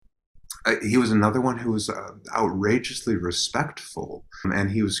He was another one who was outrageously respectful, and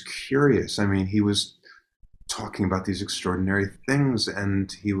he was curious. I mean, he was talking about these extraordinary things,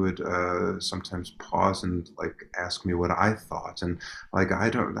 and he would sometimes pause and like ask me what I thought, and like I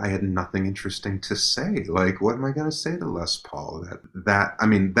had nothing interesting to say. Like, what am I going to say to Les Paul? I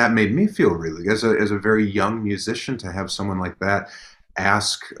mean, that made me feel really, as a very young musician, to have someone like that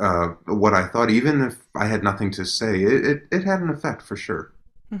ask what I thought, even if I had nothing to say. It had an effect for sure.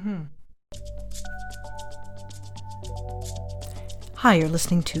 Hmm. Hi, you're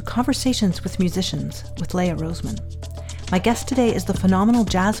listening to Conversations with Musicians with Leah Roseman. My guest today is the phenomenal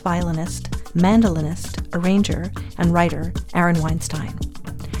jazz violinist, mandolinist, arranger, and writer Aaron Weinstein.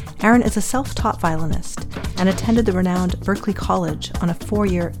 Aaron is a self-taught violinist and attended the renowned Berklee College on a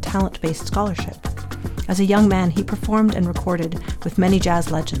 4-year talent-based scholarship. As a young man, he performed and recorded with many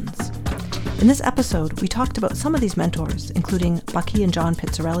jazz legends. In this episode, we talked about some of these mentors, including Bucky and John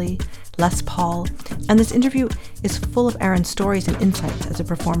Pizzarelli, Les Paul, and this interview is full of Aaron's stories and insights as a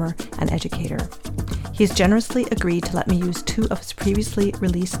performer and educator. He has generously agreed to let me use 2 of his previously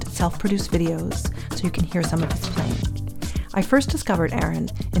released self-produced videos so you can hear some of his playing. I first discovered Aaron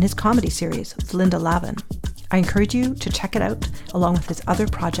in his comedy series with Linda Lavin. I encourage you to check it out along with his other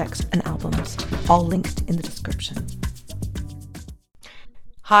projects and albums, all linked in the description.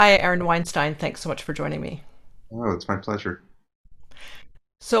 Hi, Aaron Weinstein. Thanks so much for joining me. Oh, it's my pleasure.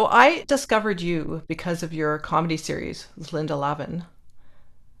 So I discovered you because of your comedy series with Linda Lavin.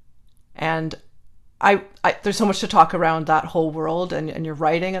 And there's so much to talk around that whole world and your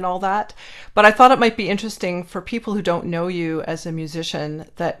writing and all that. But I thought it might be interesting for people who don't know you as a musician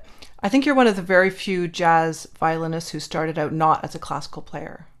that I think you're one of the very few jazz violinists who started out not as a classical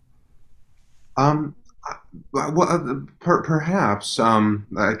player. Um, well, perhaps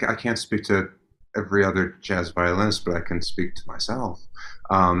I can't speak to every other jazz violinist, but I can speak to myself.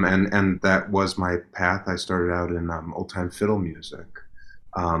 And that was my path. I started out in old time fiddle music,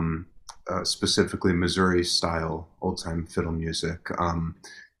 um, specifically Missouri style old time fiddle music.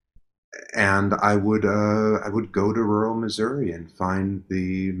 And I would go to rural Missouri and find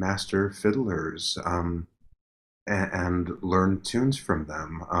the master fiddlers, and learn tunes from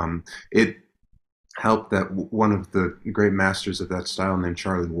them. It helped that one of the great masters of that style, named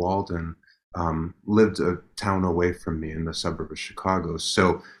Charlie Walden, lived a town away from me in the suburb of Chicago.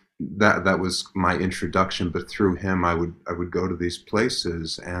 So that was my introduction. But through him, I would go to these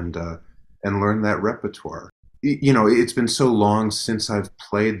places and learn that repertoire. You know, it's been so long since I've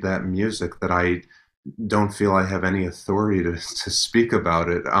played that music that I don't feel I have any authority to speak about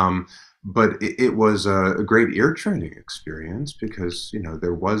it. But it was a great ear training experience because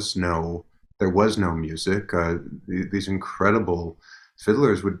there was no music. These incredible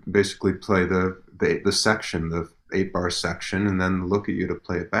fiddlers would basically play the section, the 8-bar section, and then look at you to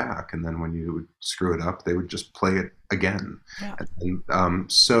play it back. And then when you would screw it up, they would just play it again. Yeah. And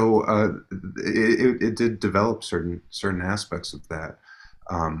it did develop certain aspects of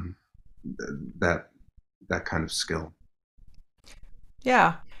um, that that kind of skill.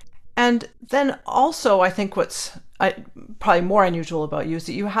 Yeah. And then also, I think what's probably more unusual about you is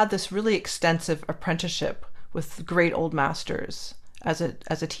that you had this really extensive apprenticeship with great old masters as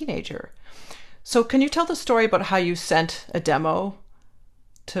a teenager. So can you tell the story about how you sent a demo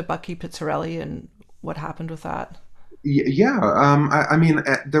to Bucky Pizzarelli and what happened with that? Yeah, I mean,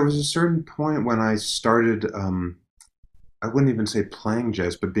 there was a certain point when I started. I wouldn't even say playing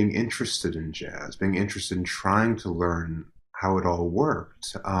jazz, but being interested in jazz, being interested in trying to learn how it all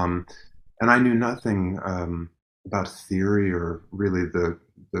worked. And I knew nothing about theory or really the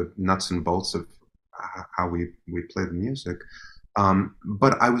nuts and bolts of how we play the music.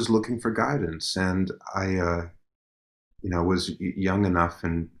 But I was looking for guidance, and I was young enough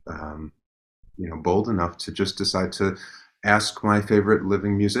and bold enough to just decide to ask my favorite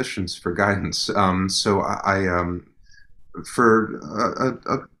living musicians for guidance. So for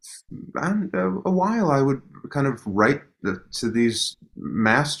a while, I would kind of write to these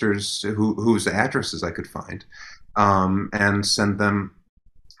masters whose addresses I could find, and send them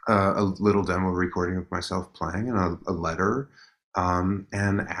a little demo recording of myself playing and a letter, and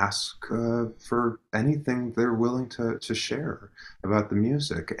ask for anything they're willing to share about the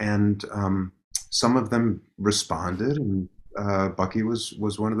music. And some of them responded, and Bucky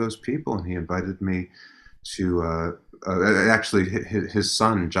was one of those people, and he invited me to actually his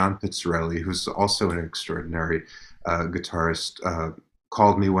son John Pizzarelli, who's also an extraordinary guitarist,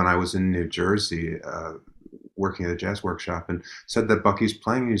 called me when I was in New Jersey, working at a jazz workshop, and said that Bucky's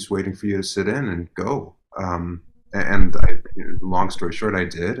playing, he's waiting for you to sit in and go. And long story short, I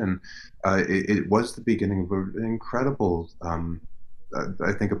did, and it was the beginning of an incredible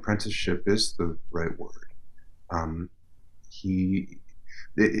I think apprenticeship is the right word. Um, he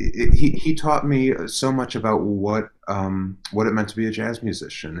he taught me so much about what it meant to be a jazz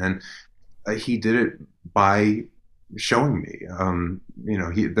musician, and he did it by showing me.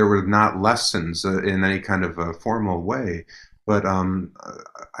 There were not lessons in any kind of a formal way, but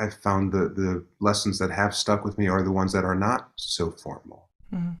I found the lessons that have stuck with me are the ones that are not so formal.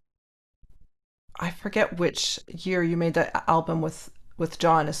 Mm. I forget which year you made the album with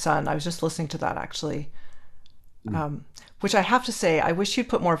John, his son. I was just listening to that actually. Which I have to say, I wish you'd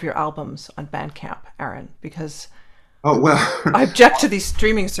put more of your albums on Bandcamp, Aaron, because Oh well, I object to these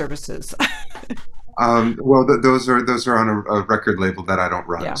streaming services. those are on a record label that I don't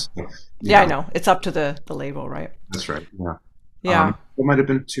run. Yeah, So, yeah, I know. It's up to the label, right? that's right. Yeah. Yeah. It might have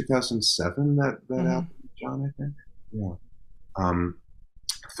been 2007 that Mm-hmm. album, John, I think. Yeah. Um,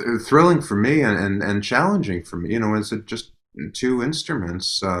 Thrilling for me and challenging for me. It's just two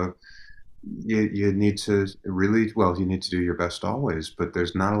instruments. You need to you need to do your best always, but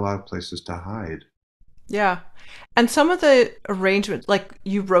there's not a lot of places to hide. Yeah. And some of the arrangement, like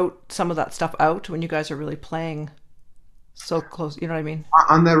you wrote some of that stuff out when you guys are really playing so close. You know what I mean?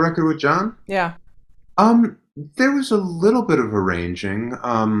 On that record with John, Yeah. there was a little bit of arranging.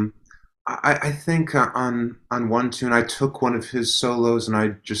 I think on one tune, I took one of his solos and I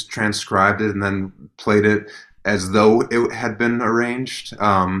just transcribed it and then played it as though it had been arranged. Did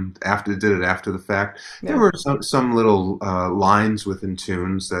it after the fact. Yeah. There were some little lines within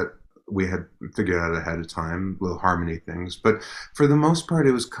tunes that we had figured out ahead of time, little harmony things. But for the most part,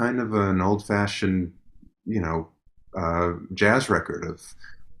 it was kind of an old-fashioned, jazz record of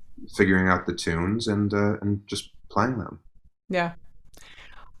figuring out the tunes and just playing them. Yeah.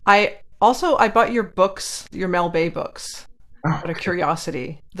 I bought your books, your Mel Bay books, out of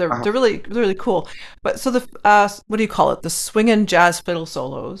curiosity. They're really cool. But so the what do you call it? The swingin' jazz fiddle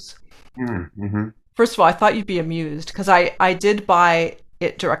solos. Mm-hmm. First of all, I thought you'd be amused because I did buy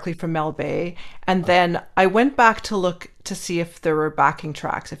it directly from Mel Bay, and then I went back to look to see if there were backing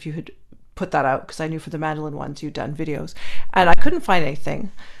tracks, if you had put that out, because I knew for the mandolin ones you'd done videos, and I couldn't find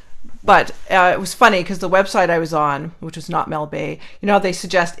anything. But it was funny because the website I was on, which was not Mel Bay, they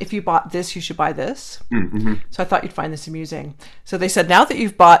suggest if you bought this, you should buy this. Mm-hmm. So I thought you'd find this amusing. So they said, now that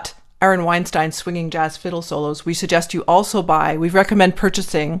you've bought Aaron Weinstein's swinging jazz fiddle solos, we suggest you also we recommend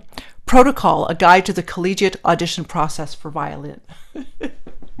purchasing Protocol, a guide to the collegiate audition process for violin.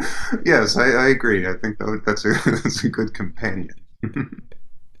 Yes, I agree. I think that's a good companion.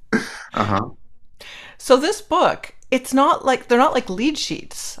 Uh-huh. So this book, they're not like lead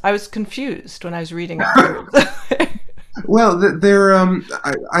sheets. I was confused when I was reading it through. Well, they're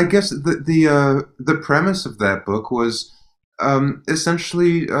I guess the premise of that book was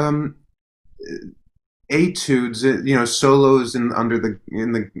essentially etudes, solos in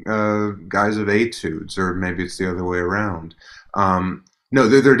the guise of etudes, or maybe it's the other way around. No,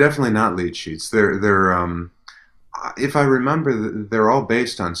 they're definitely not lead sheets. They're if I remember, they're all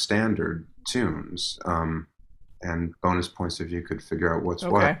based on standard tunes. And bonus points if you could figure out what's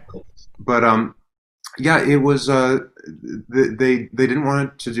Okay. what. But yeah, it was. They didn't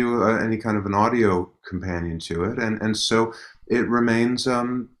want it to do any kind of an audio companion to it, and so it remains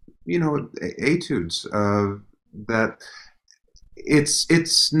etudes. That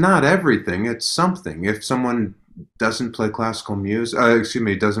it's not everything. It's something. If someone doesn't play classical music,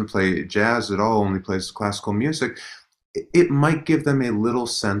 doesn't play jazz at all, only plays classical music, it might give them a little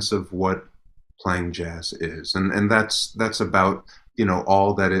sense of what playing jazz is, and that's about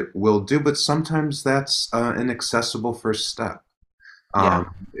all that it will do. But sometimes that's an accessible first step. Yeah.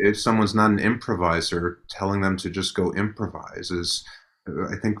 If someone's not an improviser, telling them to just go improvise is,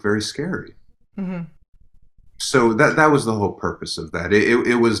 I think, very scary. Mm-hmm. So that was the whole purpose of that.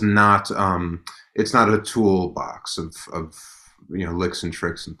 It was not. It's not a toolbox of licks and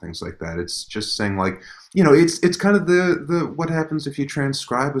tricks and things like that. It's just saying, like, it's kind of the what happens if you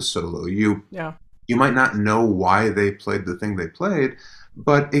transcribe a solo. You might not know why they played the thing they played,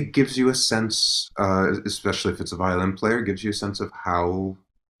 but it gives you a sense, especially if it's a violin player, it gives you a sense of how,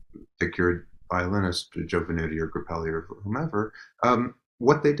 pick your violinist, Joe Venuti or Grappelli or whomever,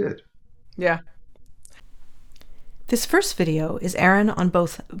 what they did. Yeah. This first video is Aaron on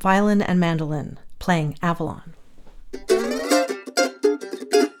both violin and mandolin, playing Avalon.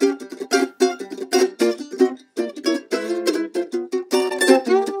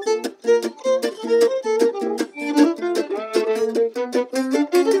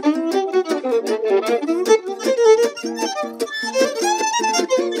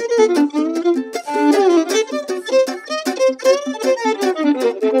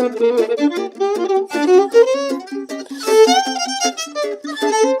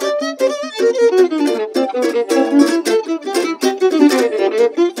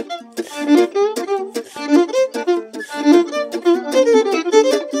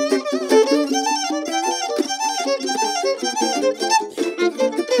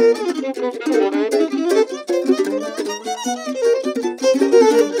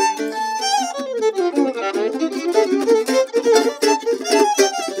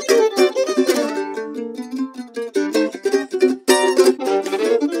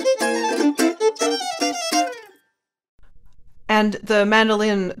 And the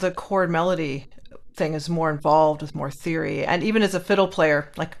mandolin, the chord melody thing is more involved with more theory. And even as a fiddle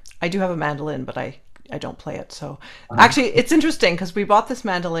player, like I do have a mandolin, but I don't play it. So actually, it's interesting because we bought this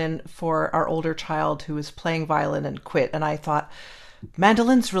mandolin for our older child who was playing violin and quit. And I thought,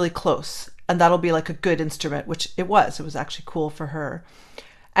 mandolin's really close and that'll be like a good instrument, which it was. It was actually cool for her.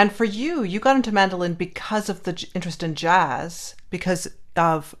 And for you, you got into mandolin because of the interest in jazz, because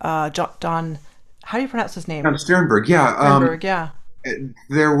of Don, how do you pronounce his name? Sternberg, yeah. Sternberg, yeah.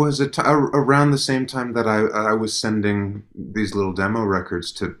 There was around the same time that I was sending these little demo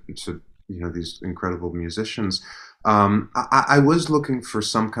records to these incredible musicians. I was looking for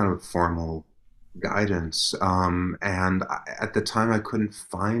some kind of formal guidance, and at the time I couldn't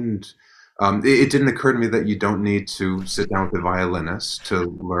find. It didn't occur to me that you don't need to sit down with a violinist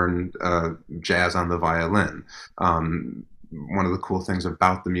to learn jazz on the violin. One of the cool things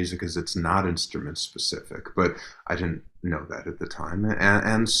about the music is it's not instrument specific, but I didn't know that at the time,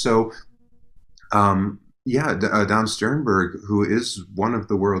 and so yeah, Don Sternberg, who is one of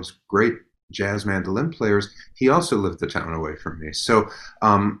the world's great jazz mandolin players, he also lived a town away from me. So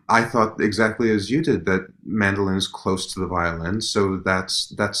I thought exactly as you did that mandolin is close to the violin. So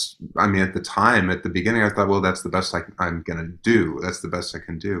that's. I mean, at the time, at the beginning, I thought, well, that's the best I'm gonna do. That's the best I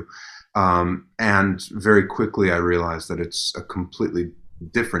can do. And very quickly, I realized that it's a completely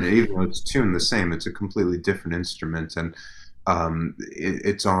different. Even though it's tuned the same, it's a completely different instrument, and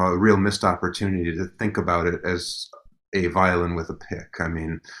it's a real missed opportunity to think about it as a violin with a pick. I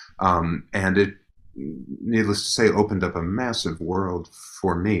mean, and it, needless to say, opened up a massive world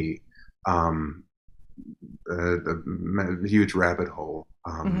for me, a huge rabbit hole.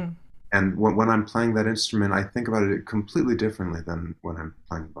 Hmm. And when I'm playing that instrument, I think about it completely differently than when I'm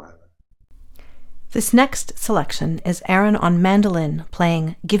playing violin. This next selection is Aaron on mandolin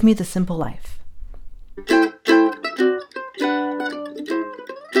playing Give Me the Simple Life.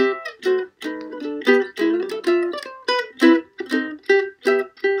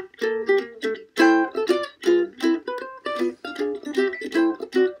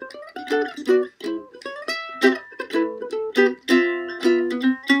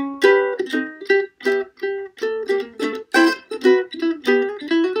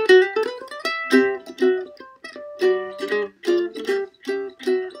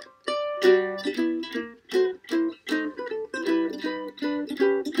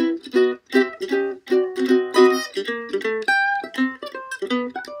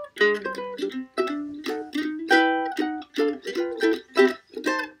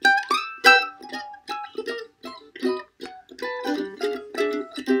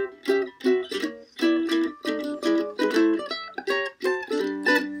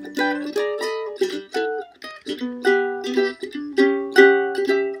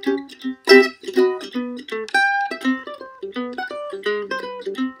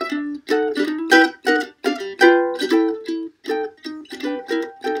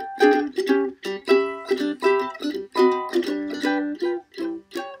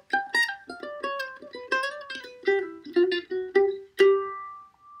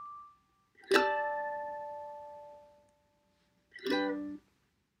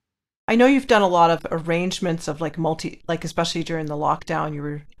 I know you've done a lot of arrangements of like like especially during the lockdown, you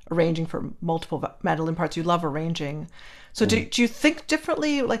were arranging for multiple mandolin parts. You love arranging. So do you think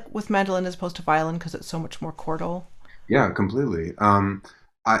differently like with mandolin as opposed to violin because it's so much more chordal? Yeah, completely. I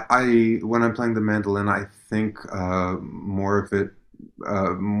when I'm playing the mandolin, I think more of it,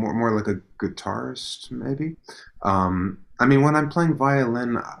 more like a guitarist, maybe. I mean, when I'm playing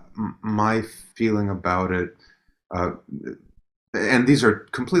violin, my feeling about it, uh, and these are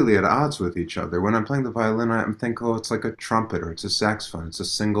completely at odds with each other. When I'm playing the violin, I'm thinking, oh, it's like a trumpet or it's a saxophone. It's a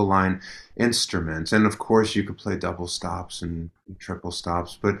single line instrument, and of course, you could play double stops and triple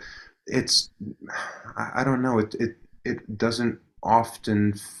stops, but it's I don't know. It doesn't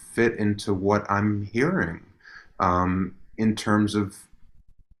often fit into what I'm hearing in terms of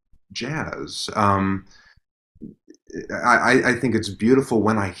jazz. I think it's beautiful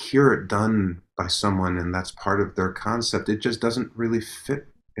when I hear it done by someone and that's part of their concept. It just doesn't really fit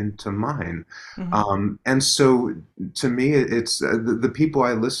into mine. Hmm. And so to me, it's the people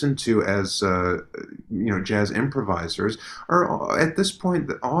I listen to as jazz improvisers are at this point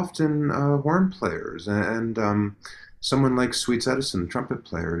often horn players, and someone like Sweets Edison, trumpet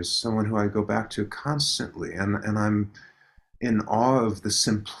player, is someone who I go back to constantly, and I'm in awe of the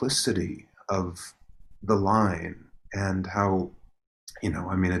simplicity of the line and how,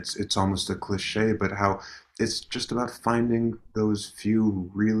 I mean, it's almost a cliche, but how it's just about finding those few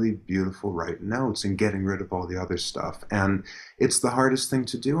really beautiful right notes and getting rid of all the other stuff. And it's the hardest thing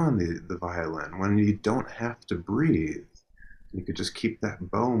to do on the violin when you don't have to breathe. You could just keep that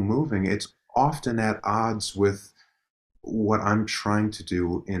bow moving. It's often at odds with what I'm trying to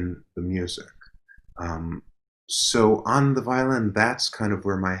do in the music. Um, so on the violin, that's kind of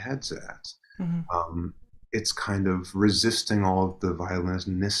where my head's at. Hmm. Um, it's kind of resisting all of the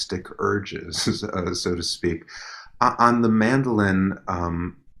violinistic urges, so to speak. On the mandolin,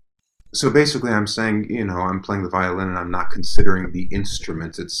 so basically, I'm saying, I'm playing the violin and I'm not considering the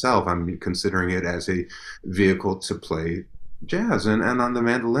instrument itself. I'm considering it as a vehicle to play jazz. And on the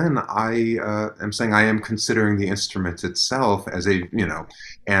mandolin, I am saying I am considering the instrument itself as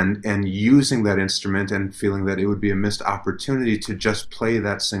and using that instrument and feeling that it would be a missed opportunity to just play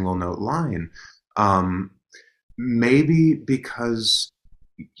that single note line. Um, Maybe because,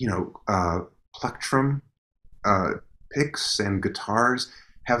 plectrum uh, picks and guitars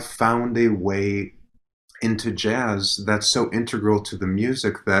have found a way into jazz that's so integral to the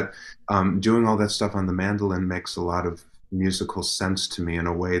music that doing all that stuff on the mandolin makes a lot of musical sense to me in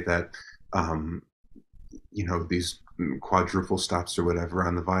a way that um, these quadruple stops or whatever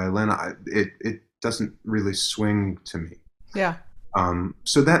on the violin, it doesn't really swing to me. Yeah.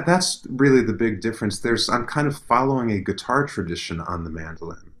 So that's really the big difference. I'm kind of following a guitar tradition on the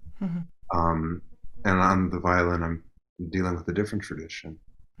mandolin, Hmm. um, and on the violin, I'm dealing with a different tradition.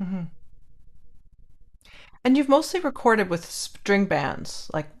 Hmm. And you've mostly recorded with string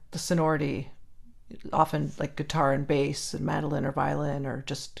bands, like the sonority, often like guitar and bass and mandolin or violin or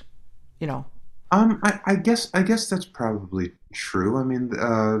just, you know. I guess that's probably true. I mean,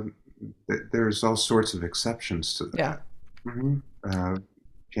 there's all sorts of exceptions to Yeah. that. hmm Uh,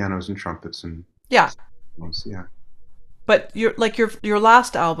 Pianos and trumpets and Yeah. yeah. But your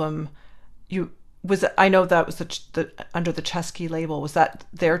last album, you was I know that was the under the Chesky label. Was that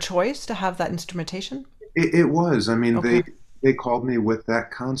their choice to have that instrumentation? It was. I mean, Okay. they called me with that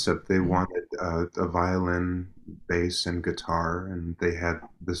concept. They Hmm. wanted a violin, bass, and guitar, and they had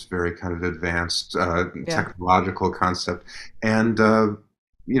this very kind of advanced Yeah. technological concept, and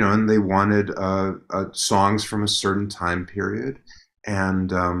and they wanted songs from a certain time period,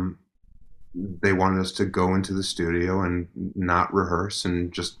 and they wanted us to go into the studio and not rehearse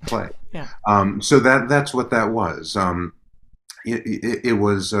and just play. Yeah. So that's what that was. It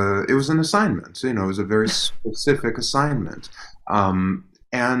was an assignment. It was a very specific assignment, and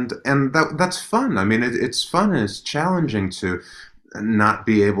that's fun. I mean, it's fun and it's challenging to not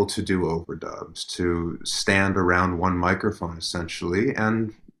be able to do overdubs, to stand around one microphone essentially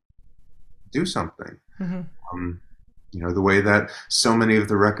and do something. Hmm. Um, the way that so many of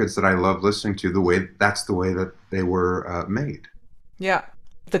the records that I love listening to, that's the way that they were made. Yeah.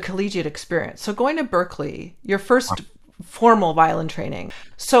 The collegiate experience. So going to Berkeley, your first formal violin training.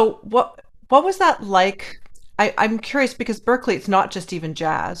 So what was that like? I'm curious because Berkeley, it's not just even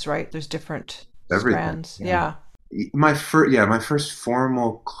jazz, right? There's different Everything. strands. Yeah. Yeah. My first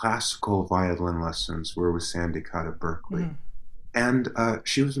formal classical violin lessons were with Sandy Cott at Berkeley, Hmm. and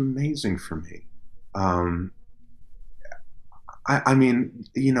she was amazing for me. Um, I mean,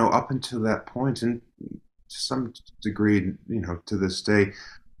 up until that point, and to some degree, to this day,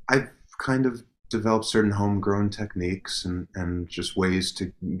 I've kind of developed certain homegrown techniques and just ways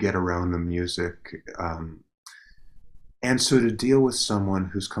to get around the music. And so to deal with someone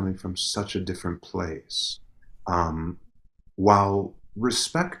who's coming from such a different place, um, while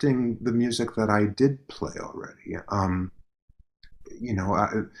respecting the music that I did play already,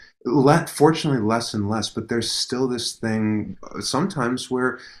 fortunately less and less, but there's still this thing sometimes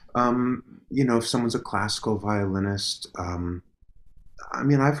where, if someone's a classical violinist, I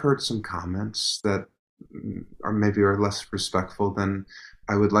mean, I've heard some comments that are less respectful than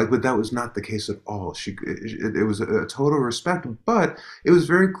I would like, but that was not the case at all. It was a total respect, but it was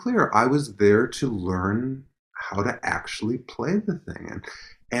very clear I was there to learn how to actually play the thing,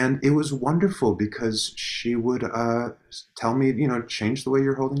 and it was wonderful because she would tell me, change the way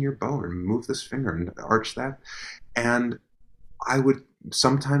you're holding your bow, or move this finger and arch that, and I would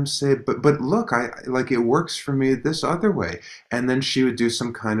sometimes say, but look, I like it works for me this other way. And then she would do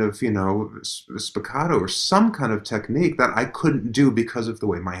some kind of, spiccato or some kind of technique that I couldn't do because of the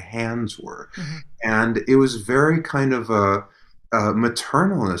way my hands were. Hmm. And it was very kind of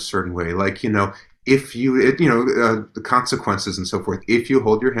maternal in a certain way. Like, if the consequences and so forth, if you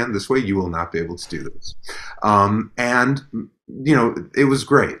hold your hand this way, you will not be able to do this. And, it was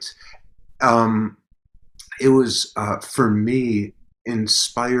great. Um, it was, for me,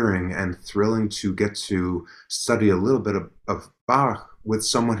 inspiring and thrilling to get to study a little bit of Bach with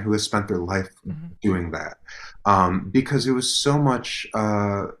someone who has spent their life Hmm. doing that. Because it was so much,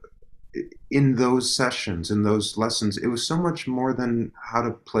 in those sessions, in those lessons, it was so much more than how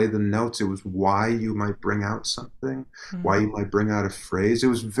to play the notes. It was why you might bring out something, why Hmm. you might bring out a phrase. It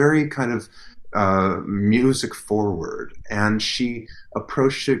was very kind of music forward. And she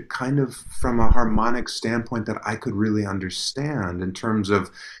approached it kind of from a harmonic standpoint that I could really understand in terms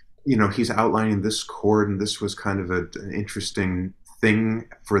of, he's outlining this chord, and this was kind of an interesting thing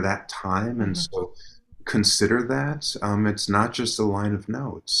for that time. And Hmm. so consider that. It's not just a line of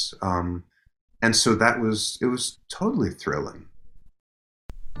notes. And so it was totally thrilling.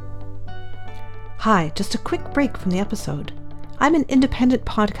 Hi, just a quick break from the episode. I'm an independent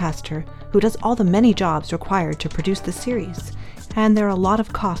podcaster who does all the many jobs required to produce this series, and there are a lot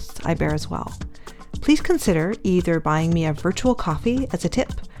of costs I bear as well. Please consider either buying me a virtual coffee as a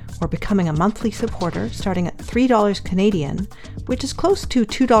tip or becoming a monthly supporter starting at $3 Canadian, which is close to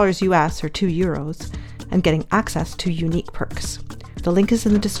 $2 US or €2, and getting access to unique perks. The link is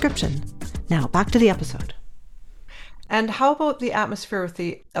in the description. Now back to the episode. And how about the atmosphere with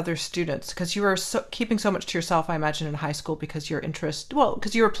the other students? Because you were keeping so much to yourself, I imagine, in high school because your interest, well,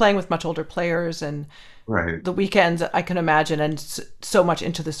 because you were playing with much older players and Right. the weekends, I can imagine, and so much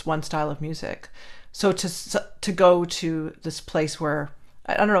into this one style of music. So to go to this place where,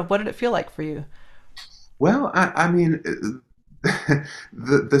 I don't know, what did it feel like for you? Well, I mean,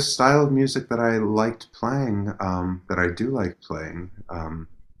 the style of music that I liked playing, that I do like playing,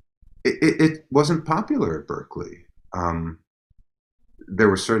 it wasn't popular at Berkeley. Um, there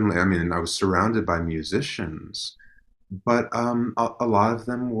were certainly, I mean, I was surrounded by musicians, but a lot of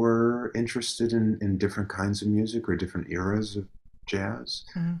them were interested in different kinds of music or different eras of jazz.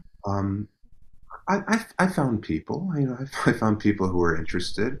 Mhm. Um, I found people, I found people who were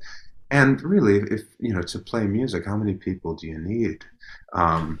interested. And really, if, to play music, how many people do you need?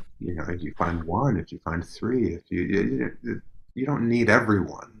 If you find one, if you find three, if you don't need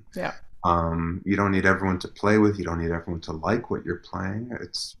everyone. Yeah. You don't need everyone to play with. You don't need everyone to like what you're playing.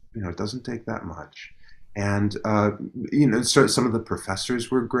 It doesn't take that much. And, so some of the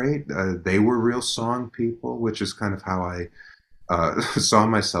professors were great. They were real song people, which is kind of how I saw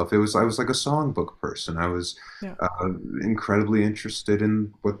myself. I was like a songbook person. I was Yeah. uh, incredibly interested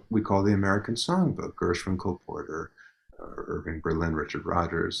in what we call the American Songbook: Gershwin, Cole Porter, Irving Berlin, Richard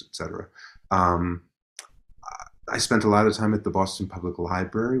Rodgers, etc. Um, I spent a lot of time at the Boston Public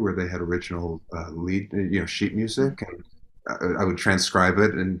Library, where they had original lead, sheet Mhm. music, and I would transcribe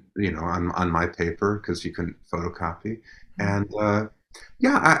it, and on my paper because you couldn't photocopy. Mhm. And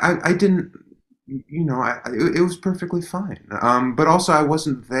yeah, I didn't, it was perfectly fine. But also, I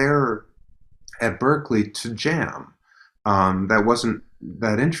wasn't there at Berkeley to jam. That wasn't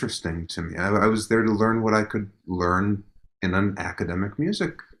that interesting to me. I was there to learn what I could learn in an academic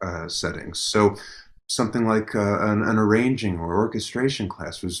music setting. So something like an arranging or orchestration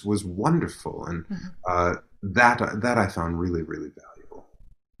class was wonderful, and Mhm. that I found really really valuable.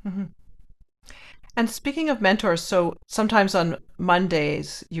 Mhm. And speaking of mentors, so sometimes on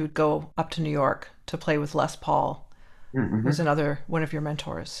Mondays you would go up to New York to play with Les Paul, who's Mm-hmm. another one of your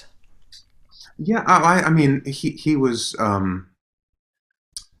mentors. Yeah, I mean he was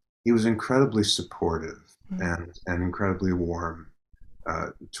incredibly supportive Mhm. and incredibly warm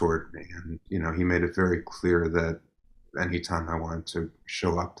toward me. And he made it very clear that anytime I wanted to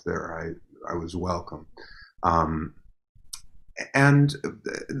show up there, I was welcome. Um, and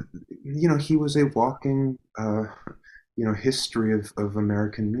he was a walking history of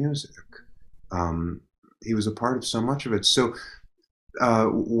American music. Um, he was a part of so much of it. So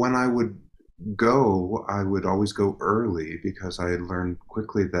when I would go, I would always go early because I had learned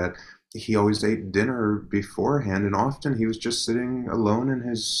quickly that he always ate dinner beforehand, and often he was just sitting alone in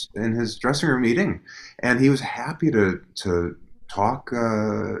his dressing room eating, and he was happy to talk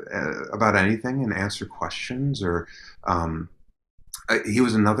about anything and answer questions. Or um, he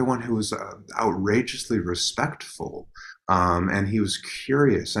was another one who was outrageously respectful, and he was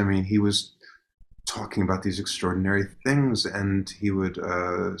curious. I mean, he was talking about these extraordinary things, and he would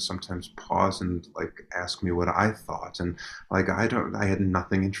sometimes pause and like ask me what I thought, and like I had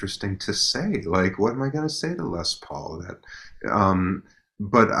nothing interesting to say. Like, what am I going to say to Les Paul?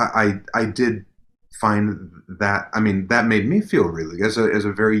 But I did find that, I mean, that made me feel really, as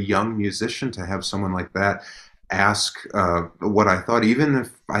a very young musician, to have someone like that ask what I thought, even if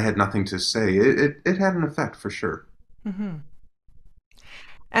I had nothing to say. It had an effect for sure. Hmm.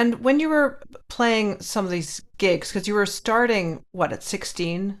 And when you were playing some of these gigs, because you were starting, what, at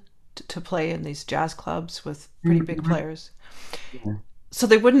 16 to play in these jazz clubs with pretty big Mhm. players. Yeah. So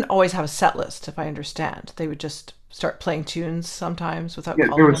they wouldn't always have a set list, if I understand. They would just start playing tunes sometimes without Yeah,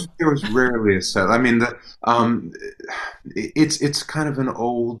 calling them. there was rarely a set. I mean, um, it's kind of an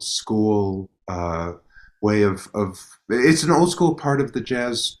old school way of it's an old school part of the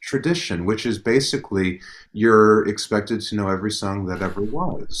jazz tradition, which is basically you're expected to know every song that ever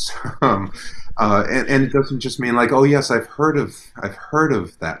was. And it doesn't just mean like, oh yes, I've heard of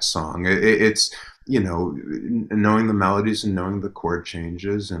that song. It's, you know, knowing the melodies and knowing the chord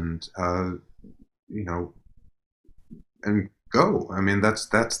changes, and you know, and go. I mean, that's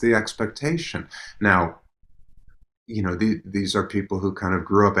the expectation. Now, you know, these are people who kind of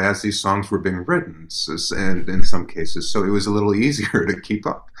grew up as these songs were being written, and in some cases, so it was a little easier to keep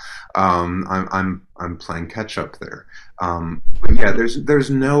up. I'm playing catch up there. But yeah, there was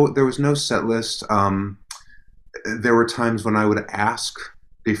no set list. There were times when I would ask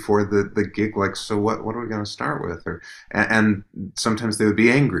before the gig, like, so what are we going to start with, or and sometimes they would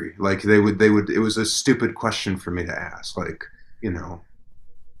be angry, like they would, it was a stupid question for me to ask, like, you know,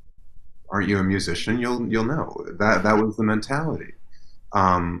 aren't you a musician? You'll know. That was the mentality.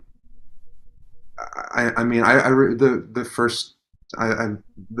 um I mean, the first, I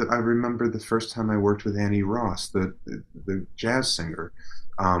I remember the first time I worked with Annie Ross, the jazz singer.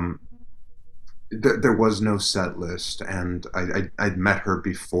 um there was no set list, and I'd met her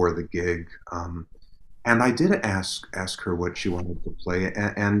before the gig, and I did ask her what she wanted to play,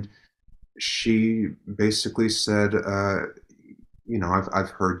 and she basically said, you know,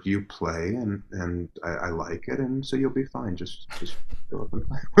 I've heard you play, and I like it, and so you'll be fine. Just go up and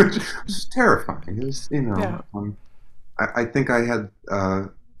play, which was terrifying. It was, you know, Yeah. I think I had.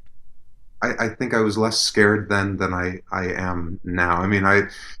 I think I was less scared then than I am now. I mean,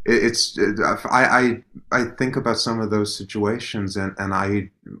 it's I think about some of those situations, and I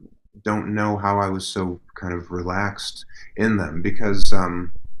don't know how I was so kind of relaxed in them, because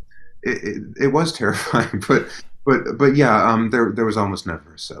it was terrifying. But yeah, there was almost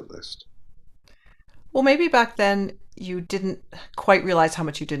never a set list. Well, maybe back then you didn't quite realize how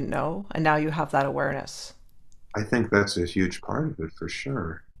much you didn't know, and now you have that awareness. I think that's a huge part of it for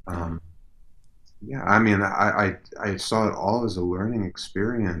sure. Yeah. Yeah, I mean, I saw it all as a learning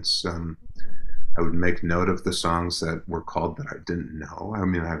experience. I would make note of the songs that were called that I didn't know. I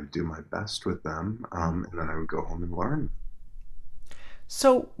mean, I would do my best with them, and then I would go home and learn.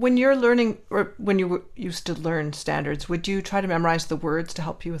 So when you're learning, or when you used to learn standards, would you try to memorize the words to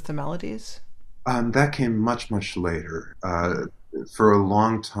help you with the melodies? That came much later. For a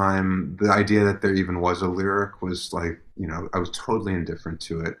long time, the idea that there even was a lyric was like, you know, I was totally indifferent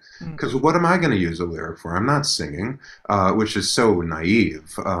to it. Mm. Because what am I going to use a lyric for? I'm not singing, which is so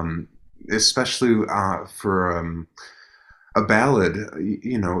naive, especially for a ballad.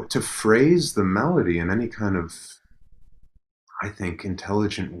 You know, to phrase the melody in any kind of, I think,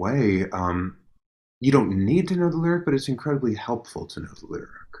 intelligent way, you don't need to know the lyric, but it's incredibly helpful to know the lyric,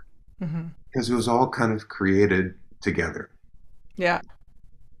 Hmm. because it was all kind of created together. Yeah.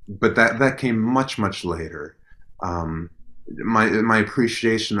 But that came much later. Um, my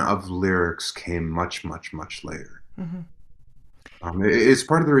appreciation of lyrics came much later. Hmm. It's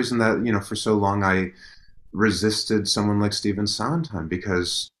part of the reason that, you know, for so long I resisted someone like Stephen Sondheim,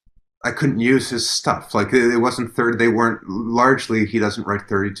 because I couldn't use his stuff. Like, it wasn't third. They weren't, largely. He doesn't write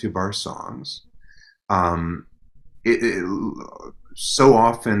 32-bar songs. Um, it so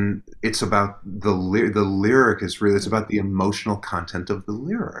often it's about the lyric is really, it's about the emotional content of the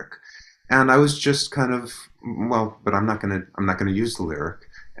lyric, and I was just kind of, well, but I'm not gonna use the lyric,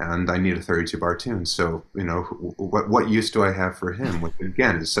 and I need a 32 bar tune, so, you know, what use do I have for him, which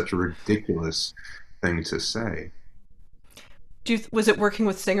again is such a ridiculous thing to say. Was it working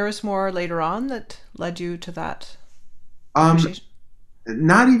with singers more later on that led you to that um appreciation?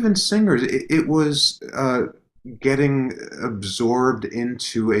 Not even singers. It was getting absorbed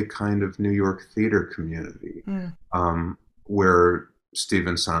into a kind of New York theater community, Mm. where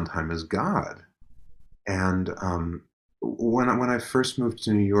Stephen Sondheim is God. And when I first moved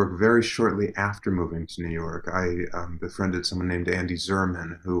to New York, very shortly after moving to New York, I befriended someone named Andy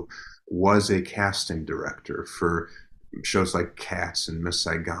Zerman, who was a casting director for shows like Cats and Miss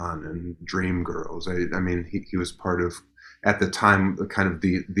Saigon and Dreamgirls. I mean, he was part of, at the time, kind of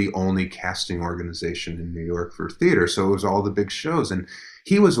the only casting organization in New York for theater. So it was all the big shows, and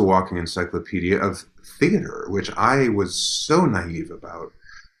he was a walking encyclopedia of theater, which I was so naive about.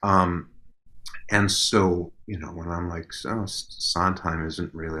 Um, and so, when I'm like, oh, Sondheim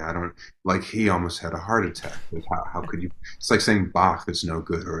isn't really, I don't, like, he almost had a heart attack. Like, how could you, it's like saying Bach is no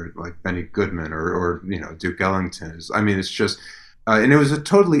good, or like Benny Goodman, or Duke Ellington is, I mean, it's just, and it was a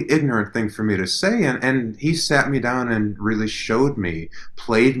totally ignorant thing for me to say. And he sat me down and really showed me,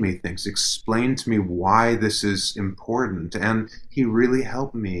 played me things, explained to me why this is important. And he really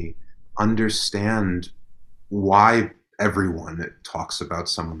helped me understand why everyone talks about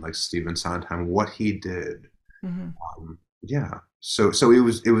someone like Stephen Sondheim, what he did. Hmm. Yeah. So it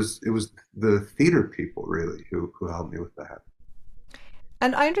was the theater people really who helped me with that.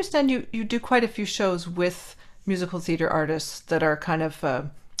 And I understand you do quite a few shows with musical theater artists that are kind of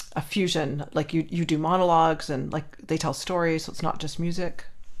a fusion. Like you do monologues and like they tell stories, so it's not just music.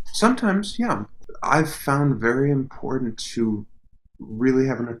 Sometimes, yeah, I've found very important to really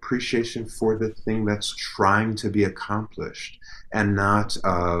have an appreciation for the thing that's trying to be accomplished, and not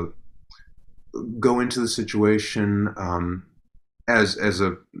go into the situation as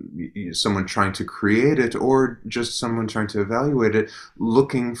a someone trying to create it, or just someone trying to evaluate it,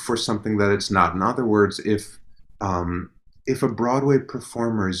 looking for something that it's not. In other words, if a Broadway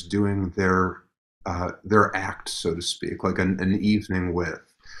performer is doing their act, so to speak, like an evening with,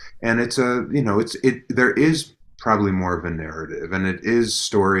 and it's a you know it's it there is probably more of a narrative, and it is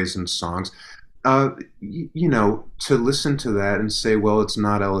stories and songs. To listen to that and say, well, it's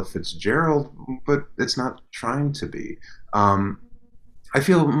not Ella Fitzgerald, but it's not trying to be. Um, I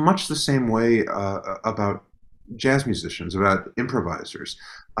feel much the same way about jazz musicians, about improvisers.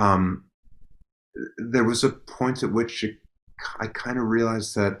 Um, there was a point at which I kind of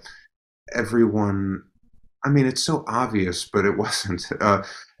realized that everyone, I mean, it's so obvious, but it wasn't.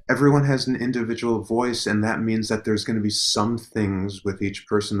 Everyone has an individual voice, and that means that there's going to be some things with each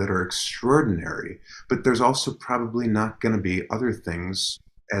person that are extraordinary, but there's also probably not going to be other things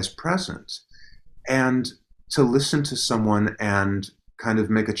as present. And to listen to someone and kind of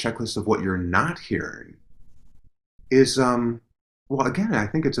make a checklist of what you're not hearing is, well, again, I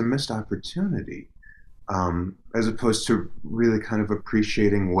think it's a missed opportunity, as opposed to really kind of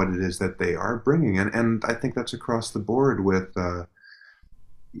appreciating what it is that they are bringing. And I think that's across the board with,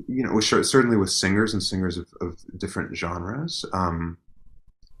 certainly with singers and singers of different genres, and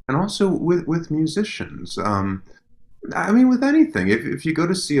also with musicians. I mean, with anything, if you go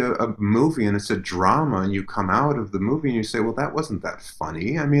to see a movie and it's a drama, and you come out of the movie and you say, well, that wasn't that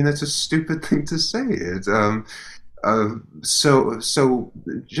funny. I mean, that's a stupid thing to say. It's so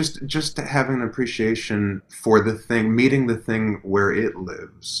just having an appreciation for the thing, meeting the thing where it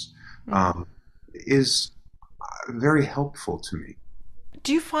lives, Mm. um, is very helpful to me.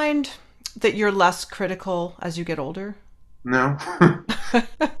 Do you find that you're less critical as you get older? No,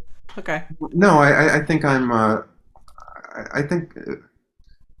 Okay. no, I think I think,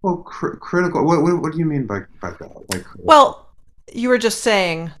 well, critical. What do you mean by that? Like critical? Well, you were just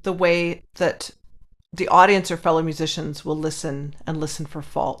saying the way that the audience or fellow musicians will listen and listen for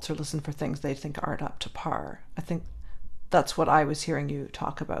faults or listen for things they think aren't up to par. I think that's what I was hearing you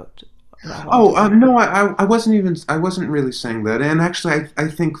talk about a while Oh, ago. no, I wasn't really saying that. And actually, I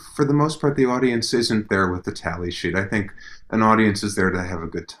think for the most part, the audience isn't there with the tally sheet. I think an audience is there to have a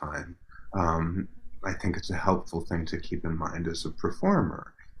good time. Um, I think it's a helpful thing to keep in mind as a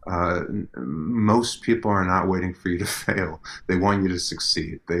performer. Most people are not waiting for you to fail. They want you to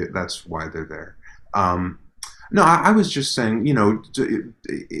succeed. That's why they're there. Um, no, I was just saying,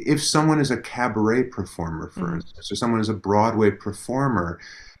 if someone is a cabaret performer, for Mm. instance, or someone is a Broadway performer,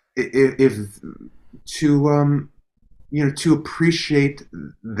 if to to appreciate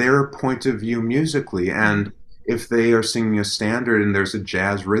their point of view musically, Mm. and if they are singing a standard and there's a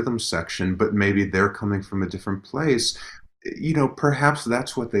jazz rhythm section, but maybe they're coming from a different place, perhaps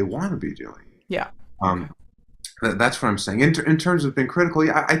that's what they want to be doing. Yeah. Okay. um, that's what I'm saying. In terms of being critical,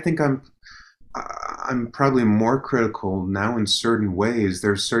 yeah, I think I'm probably more critical now in certain ways.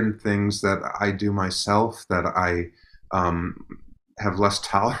 There's certain things that I do myself that I um, have less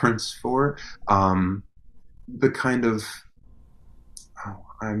tolerance for. Um, the kind of, oh,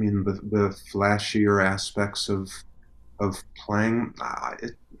 I mean, the flashier aspects of playing,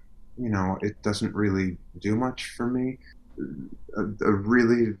 it doesn't really do much for me. A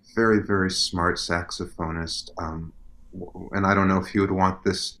really very, very smart saxophonist. and I don't know if he would want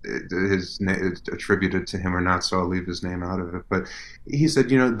this his attributed to him or not, so I'll leave his name out of it. But he said,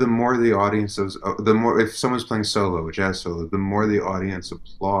 the more the audience is, the more if someone's playing solo, a jazz solo, the more the audience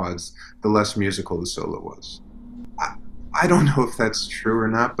applauds, the less musical the solo was. I, I don't know if that's true or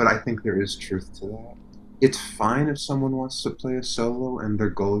not, but I think there is truth to that. It's fine if someone wants to play a solo and their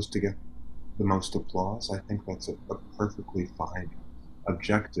goal is to get the most applause. I think that's a perfectly fine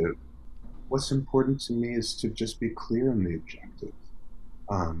objective. What's important to me is to just be clear in the objective.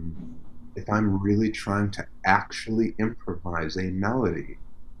 Um, if I'm really trying to actually improvise a melody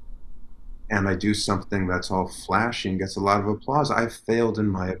and I do something that's all flashy and gets a lot of applause, I've failed in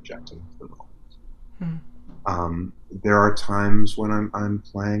my objective at the moment. Hmm. There are times when I'm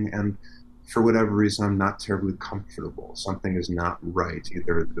playing and for whatever reason I'm not terribly comfortable. Something is not right.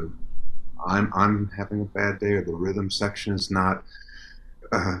 Either I'm having a bad day or the rhythm section is not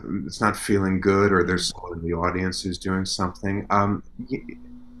it's not feeling good, or there's someone in the audience who's doing something,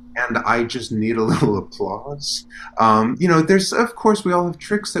 and I just need a little applause. There's of course we all have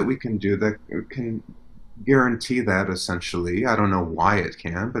tricks that we can do that can guarantee that. Essentially, I don't know why it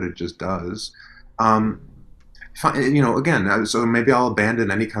can, but it just does. Um, Again, so maybe I'll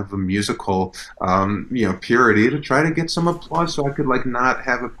abandon any kind of a musical, purity to try to get some applause, so I could like not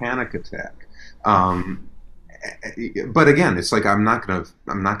have a panic attack. Um, but again, it's like I'm not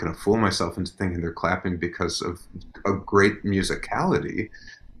gonna fool myself into thinking they're clapping because of a great musicality.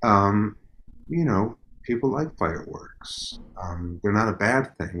 Um, People like fireworks. They're not a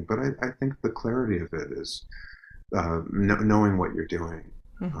bad thing, but I think the clarity of it is knowing what you're doing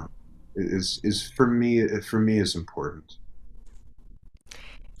Hmm. uh, is for me is important.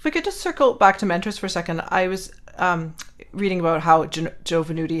 If we could just circle back to mentors for a second, I was reading about how Joe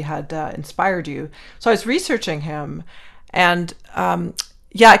Venuti had inspired you. So I was researching him, and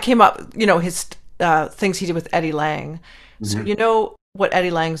yeah, it came up, his things he did with Eddie Lang. So Hmm. you know what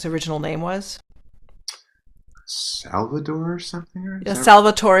Eddie Lang's original name was? Salvador or something, or is Yeah, that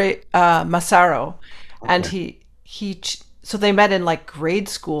Salvatore Massaro, and okay? so they met in like grade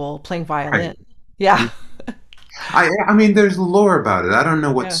school playing Right. violin. Yeah, I mean, there's lore about it. I don't know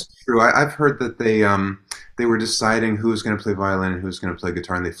yeah, what's true. I've heard that they were deciding who was going to play violin and who was going to play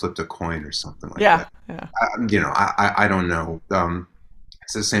guitar, and they flipped a coin or something like yeah, that. yeah, I don't know.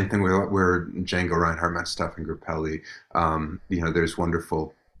 It's the same thing where Django Reinhardt met Stefan Grappelli. There's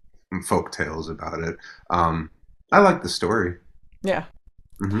wonderful folk tales about it. Um, I like the story. yeah.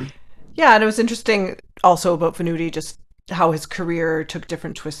 Hmm. Yeah, and it was interesting also about Venuti, just how his career took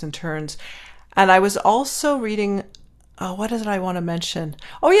different twists and turns. And I was also reading, oh, what did I want to mention?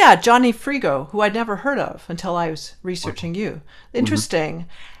 Oh, yeah, Johnny Frigo, who I'd never heard of until I was researching you. Hmm. Interesting.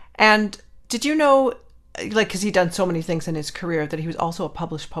 And did you know, like, because he'd done so many things in his career, that he was also a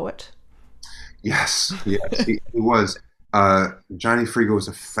published poet? Yes, yes, he was. Johnny Frigo was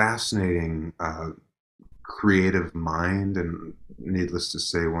a fascinating creative mind, and needless to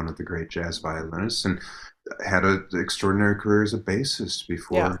say, one of the great jazz violinists, and had an extraordinary career as a bassist Yeah.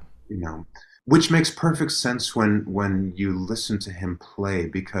 before, you know, which makes perfect sense when you listen to him play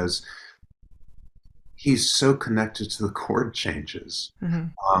because he's so connected to the chord changes. Hmm.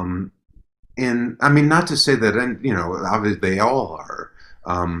 Um, and I mean, not to say that, and obviously they all are,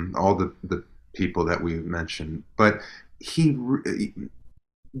 all the people that we mentioned, but he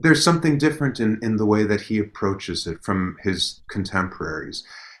there's something different in the way that he approaches it from his contemporaries.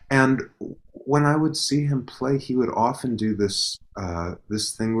 And when I would see him play, he would often do this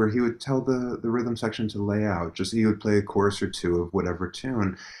thing where he would tell the rhythm section to lay out. Just he would play a chorus or two of whatever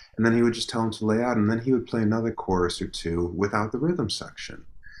tune, and then he would just tell them to lay out, and then he would play another chorus or two without the rhythm section.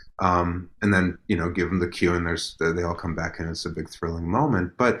 And then give them the cue, and they all come back, and it's a big thrilling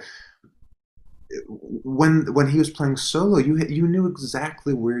moment. But when he was playing solo, you knew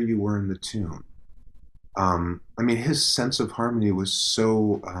exactly where you were in the tune. I mean, his sense of harmony was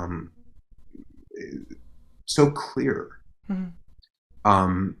so clear. Hmm.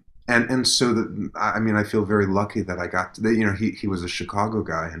 And so that I mean, I feel very lucky that I got to, he was a Chicago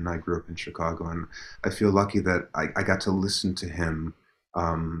guy, and I grew up in Chicago, and I feel lucky that I got to listen to him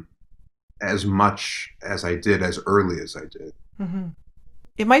um, as much as I did, as early as I did. Hmm.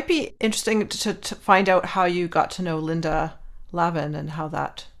 It might be interesting to find out how you got to know Linda Lavin and how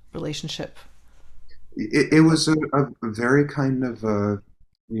that relationship. It was a very kind of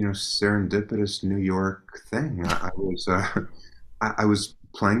serendipitous New York thing. I was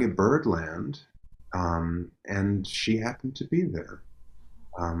playing at Birdland, and she happened to be there.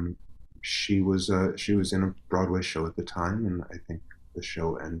 Um, she was in a Broadway show at the time, and I think the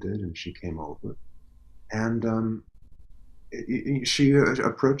show ended, and she came over, and she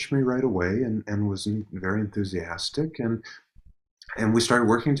approached me right away and was very enthusiastic, and we started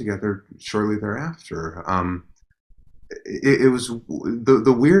working together shortly thereafter. It was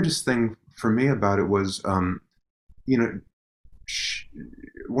the weirdest thing for me about it was, you know, sh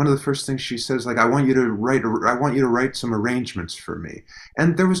one of the first things she says, like, I want you to write some arrangements for me.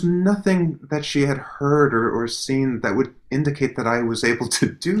 And there was nothing that she had heard or seen that would indicate that I was able to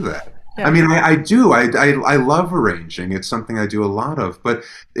do that. I Yeah. mean, I do. I love arranging. It's something I do a lot of, but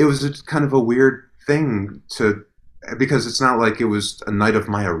it was a, kind of a weird thing to, because it's not like it was a night of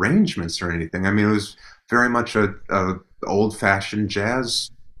my arrangements or anything. I mean, it was very much a old-fashioned jazz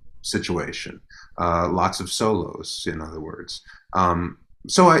situation. Lots of solos, in other words.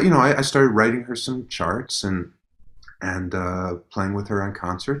 So I started writing her some charts and playing with her on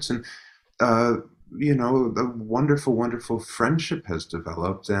concerts, and uh, a wonderful, wonderful friendship has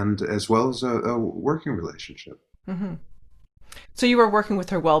developed, and as well as a working relationship. Hmm. So you were working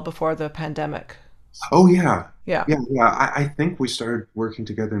with her well before the pandemic. Oh yeah, Yeah. yeah. I think we started working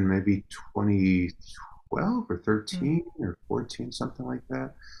together in maybe 2012 or Mm-hmm. 13 or 14, something like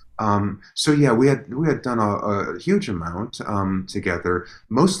that. So yeah, we had done a huge amount together,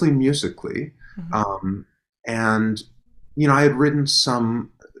 mostly musically, um, and I had written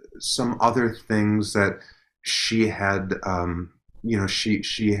some other things that she had,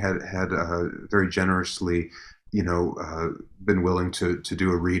 she had very generously, been willing to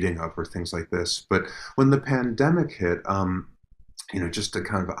do a reading of, or things like this. But when the pandemic hit, just to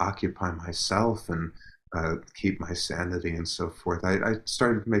kind of occupy myself and keep my sanity and so forth, I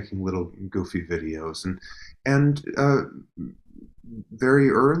started making little goofy videos, and very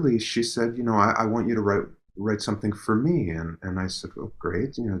early she said, I want you to write something for me, and I said, oh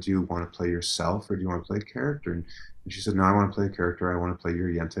great, do you want to play yourself or do you want to play a character? And she said, no, I want to play a character. I want to play your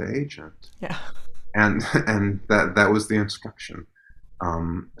Yenta agent, Yeah. and and that was the instruction.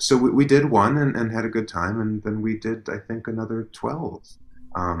 So we did one and had a good time, and then we did, I think, another 12.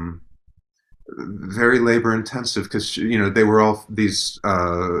 Um, Very labor intensive, because they were all these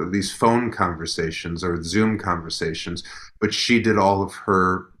phone conversations or Zoom conversations, but she did all of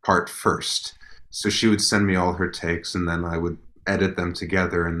her part first. So she would send me all her takes, and then I would edit them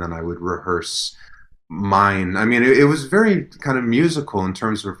together, and then I would rehearse mine. I mean, it was very kind of musical in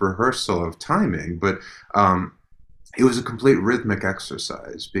terms of rehearsal of timing, but um, it was a complete rhythmic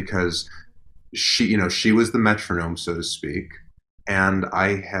exercise, because she was the metronome, so to speak, and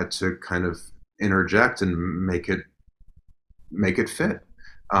I had to kind of interject and make it fit.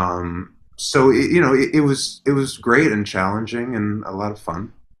 So it was great and challenging and a lot of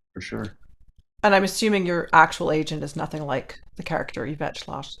fun, for sure. And I'm assuming your actual agent is nothing like the character Yvette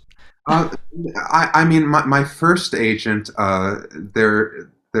Schloss. Uh, I mean, my first agent,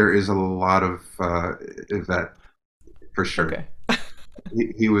 there is a lot of Yvette, for sure. Okay.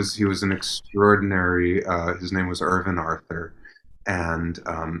 He was an extraordinary. His name was Irvin Arthur, and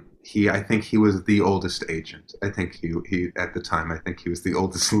I think he was the oldest agent. I think he at the time, I think he was the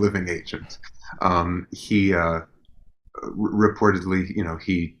oldest living agent. He reportedly,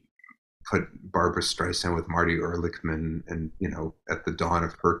 he put Barbara Streisand with Marty Ehrlichman, and at the dawn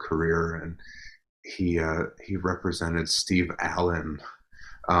of her career, and he represented Steve Allen,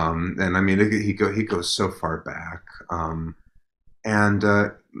 and I mean he goes so far back. And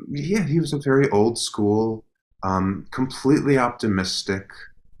yeah, he was a very old school, completely optimistic,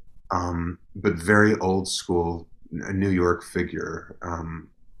 but very old school New York figure,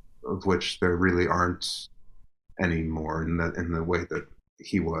 of which there really aren't anymore in the way that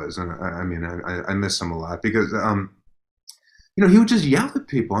he was. And I mean, I miss him a lot, because he would just yell at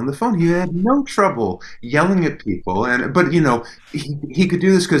people on the phone. He had no trouble yelling at people, but he could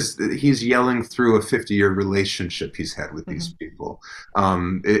do this because he's yelling through a 50-year relationship he's had with these Hmm. people.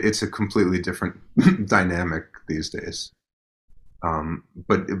 It's a completely different dynamic these days.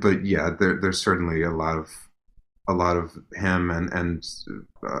 But yeah, there's certainly a lot of him and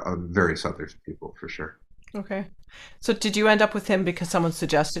various other people, for sure. Okay. So did you end up with him because someone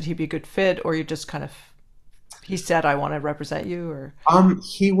suggested he'd be a good fit, or you just kind of he said I want to represent you, or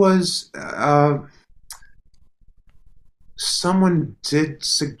He was. Someone did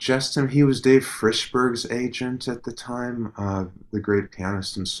suggest him. He was Dave Frischberg's agent at the time, the great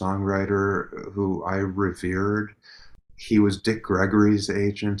pianist and songwriter who I revered. He was Dick Gregory's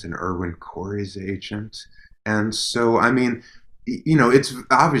agent and Irwin Corey's agent. And so, I mean, it's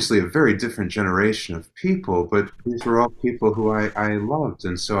obviously a very different generation of people, but these were all people who I loved.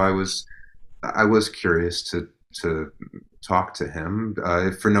 And so I was curious to talk to him,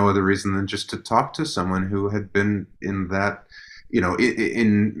 if for no other reason than just to talk to someone who had been in that,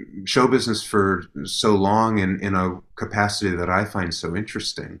 in show business for so long in a capacity that I find so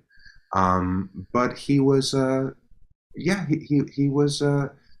interesting. But he was, yeah, he was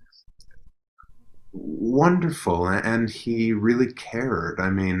wonderful, and he really cared. I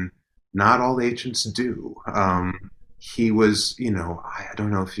mean, not all agents do. He was, I don't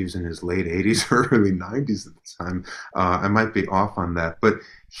know if he was in his late 80s or early 90s at the time. I might be off on that, but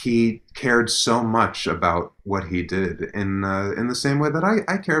he cared so much about what he did in the same way that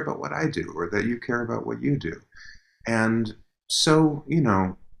I care about what I do, or that you care about what you do. And so,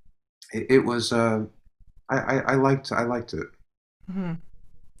 it was. I liked it. Hmm.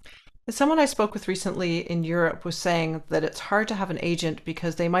 Someone I spoke with recently in Europe was saying that it's hard to have an agent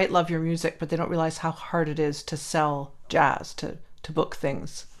because they might love your music, but they don't realize how hard it is to sell jazz, to book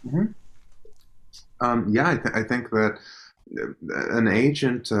things. Mhm. Yeah, I think that an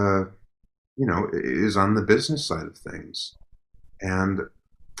agent, is on the business side of things, and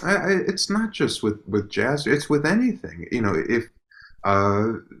it's not just with jazz; it's with anything.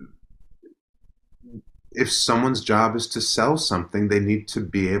 Uh, if someone's job is to sell something, they need to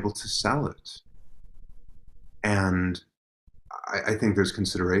be able to sell it, and I think there's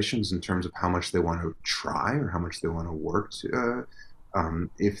considerations in terms of how much they want to try or how much they want to work to.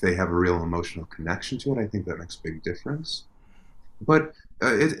 If they have a real emotional connection to it, I think that makes a big difference. But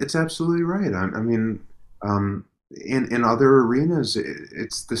it's absolutely right. I mean, in other arenas,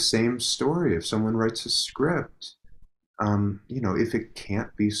 it's the same story. If someone writes a script, if it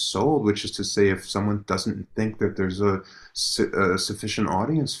can't be sold, which is to say, if someone doesn't think that there's a sufficient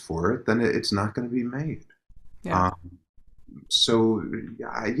audience for it, then it's not going to be made. Yeah. Um, so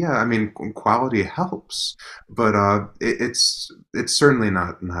yeah, I mean, quality helps, but it's certainly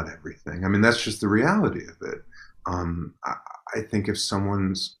not everything. I mean, that's just the reality of it. I think if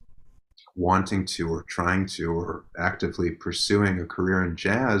someone's wanting to, or trying to, or actively pursuing a career in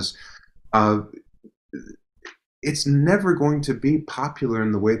jazz, uh, it's never going to be popular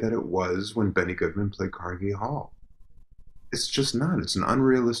in the way that it was when Benny Goodman played Carnegie Hall. It's just not. It's an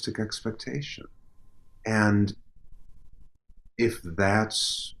unrealistic expectation. And if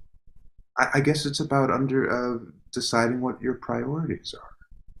that's, I guess it's about deciding what your priorities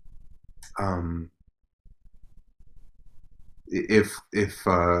are. If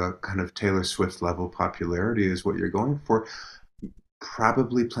kind of Taylor Swift level popularity is what you're going for,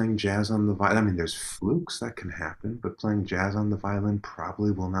 probably playing jazz on the violin. I mean, there's flukes that can happen, but playing jazz on the violin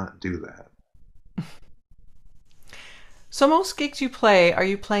probably will not do that. So most gigs you play, are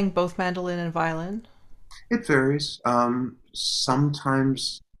you playing both mandolin and violin? It varies.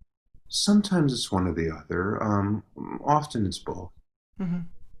 Sometimes it's one or the other. Often it's both. Hmm.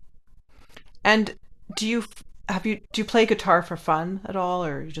 And do you do you play guitar for fun at all,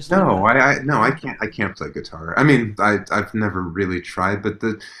 or you just leave No, the? no, I can't play guitar. I mean, I've never really tried, but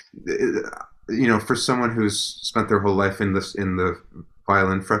for someone who's spent their whole life in the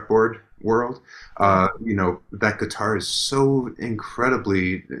violin fretboard world, Yeah. that guitar is so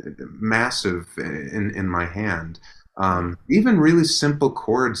incredibly massive in my hand. Yeah. Even really simple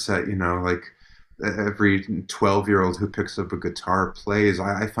chords that, like every 12-year-old who picks up a guitar plays,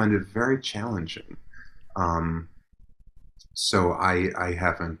 I find it very challenging. Um, so I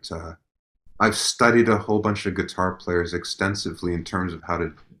haven't. I've studied a whole bunch of guitar players extensively in terms of how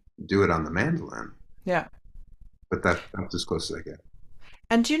to do it on the mandolin, Yeah. but that's as close as I get.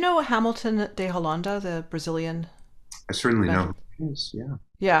 And do you know Hamilton de Holanda, the Brazilian I certainly mandolin? know who it is. Yeah.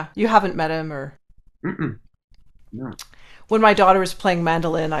 Yeah, you haven't met him, or Mm-mm. No. when my daughter was playing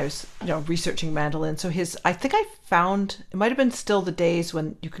mandolin, I was, researching mandolin. So I think I found, it might have been still the days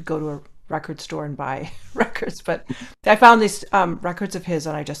when you could go to a record store and buy records, but I found these records of his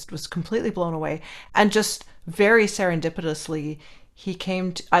and I just was completely blown away. And just very serendipitously,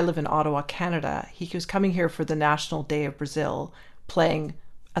 I live in Ottawa, Canada. He was coming here for the National Day of Brazil, playing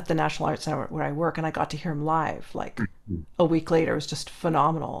at the National Arts Center where I work, and I got to hear him live like a week later. It was just a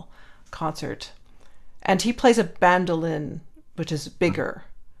phenomenal concert. And he plays a bandolin, which is bigger,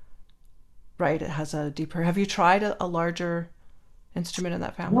 right? It has a deeper. Have you tried a larger instrument in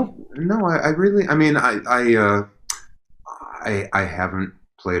that family? No, no. I really. I mean, I haven't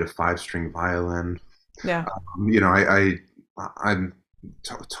played a five-string violin. Yeah, I'm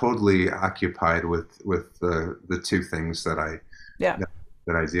totally occupied with the two things yeah, that,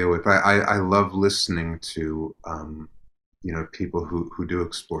 that I deal with. I love listening to people who do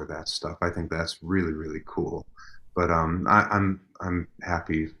explore that stuff. I think that's really really cool. But I'm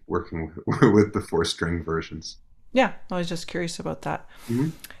happy working with, with the four-string versions. yeah. I was just curious about that.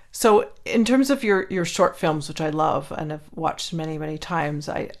 Mhm. So, in terms of your short films, which I love and have watched many many times,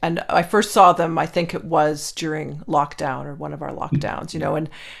 I first saw them. I think it was during lockdown or one of our lockdowns, and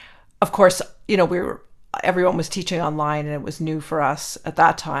of course, we were everyone was teaching online, and it was new for us at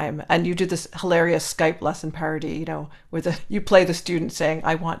that time. And you did this hilarious Skype lesson parody, where you play the student saying,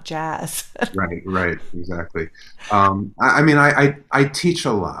 "I want jazz." Right, right, exactly. I teach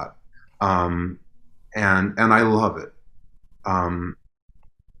a lot, um, and I love it. Um,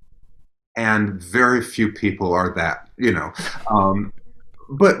 and very few people are that.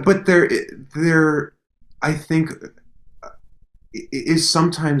 But there, I think, is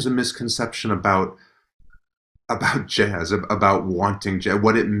sometimes a misconception about jazz, about wanting jazz,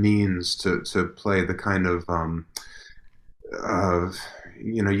 what it means to play the kind of uh,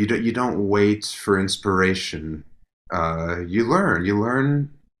 you don't wait for inspiration. You learn you learn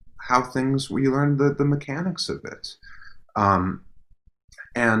the mechanics of it. Um,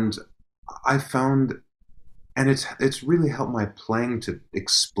 and I found, and it's really helped my playing to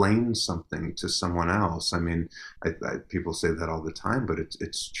explain something to someone else. I mean, people say that all the time, but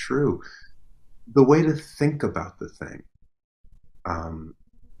it's true. The way to think about the thing, um,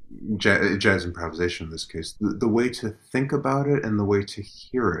 jazz improvisation in this case, the way to think about it and the way to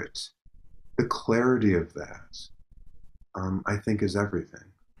hear it, the clarity of that, I think is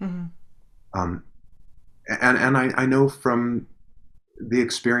everything. Hmm. Um, and I know from the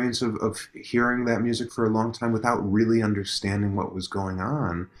experience of hearing that music for a long time without really understanding what was going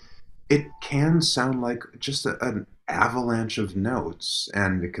on, it can sound like just an avalanche of notes,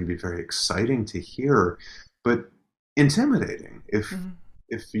 and it can be very exciting to hear, but intimidating Hmm.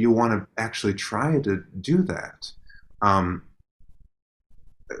 if you want to actually try to do that. Um,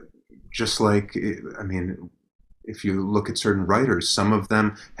 just like, I mean, if you look at certain writers, some of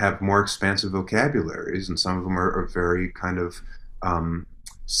them have more expansive vocabularies, and some of them are very kind of um,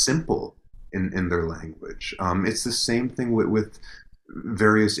 simple in their language. It's the same thing with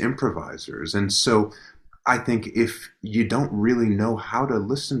various improvisers. And so I think if you don't really know how to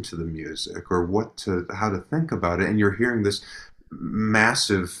listen to the music or how to think about it, and you're hearing this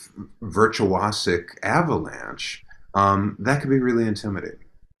massive virtuosic avalanche, that could be really intimidating.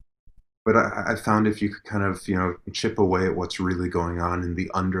 But I found if you could kind of, chip away at what's really going on in the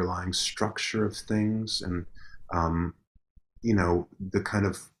underlying structure of things, and um, the kind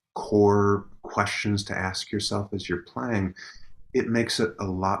of core questions to ask yourself as you're playing, it makes it a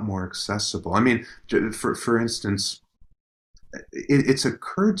lot more accessible. I mean, for instance, it's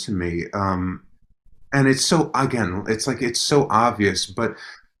occurred to me, and it's so, again, it's like it's so obvious, but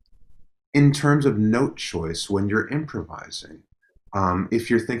in terms of note choice when you're improvising, if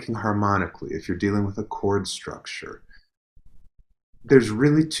you're thinking harmonically, if you're dealing with a chord structure, there's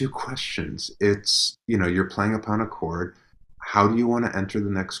really two questions. It's, you're playing upon a chord. How do you want to enter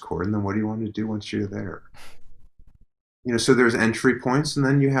the next chord? And then what do you want to do once you're there? So there's entry points, and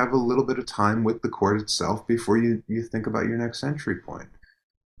then you have a little bit of time with the chord itself before you think about your next entry point.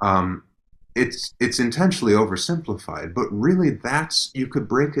 Um, it's intentionally oversimplified, but really you could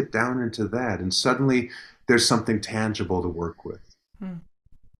break it down into that, and suddenly there's something tangible to work with. Hmm.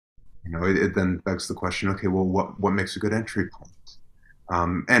 It then begs the question, okay, well, what makes a good entry point?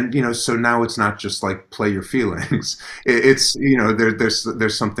 And so now it's not just like play your feelings. It's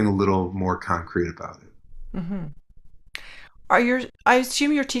there's something a little more concrete about it. Hmm. I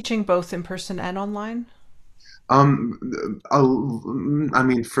assume you're teaching both in person and online? I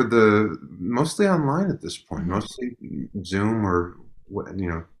mean, for the mostly online at this point, Hmm. mostly Zoom or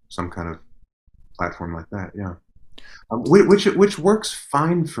some kind of platform like that. Yeah. Which works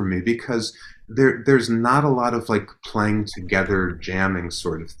fine for me because there's not a lot of like playing together jamming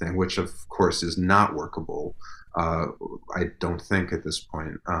sort of thing, which of course is not workable. uh, I don't think at this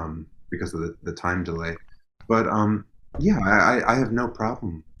point, because of the time delay. But yeah, I have no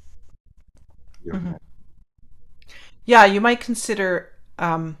problem doing Hmm. that. Yeah, you might consider.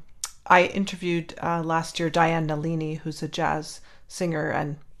 I interviewed last year Diane Nalini, who's a jazz singer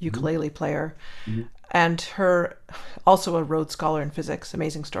and Mhm, ukulele player, mhm, and her also a Rhodes Scholar in physics.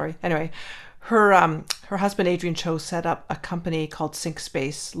 Amazing story. Anyway, her husband Adrian Cho set up a company called Sync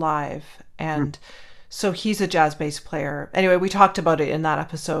Space Live, mm, and so he's a jazz bass player. Anyway, we talked about it in that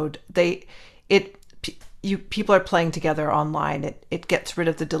episode. It you people are playing together online. It gets rid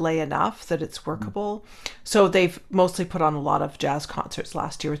of the delay enough that it's mm, workable. So they've mostly put on a lot of jazz concerts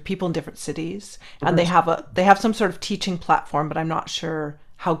last year with people in different cities, well, and that's they have some sort of teaching platform, but I'm not sure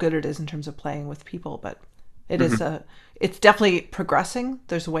how good it is in terms of playing with people. But it is mhm. a it's definitely progressing.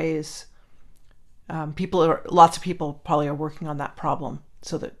 There's ways lots of people probably are working on that problem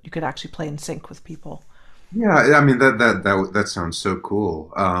so that you could actually play in sync with people. Yeah, I mean that sounds so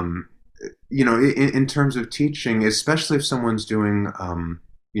cool. In terms of teaching, especially if someone's doing,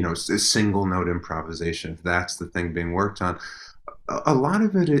 a single note improvisation, if that's the thing being worked on, a lot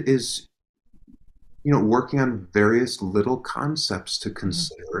of it is, working on various little concepts to Mm-hmm.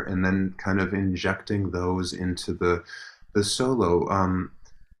 consider, and then kind of injecting those into the solo.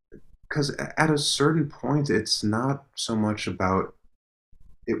 Because at a certain point, it's not so much about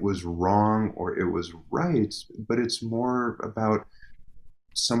it was wrong or it was right, but it's more about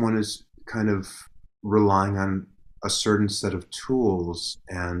someone is kind of relying on a certain set of tools,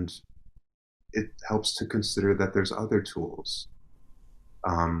 and it helps to consider that there's other tools.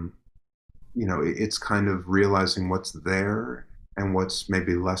 Um, it's kind of realizing what's there and what's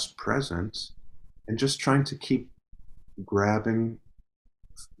maybe less present, and just trying to keep grabbing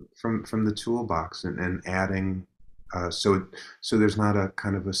from the toolbox and adding, so there's not a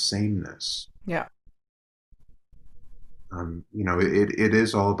kind of a sameness. Yeah. It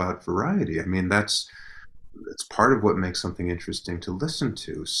is all about variety. I mean, that's part of what makes something interesting to listen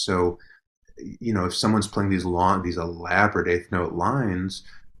to. So, if someone's playing these elaborate eighth note lines,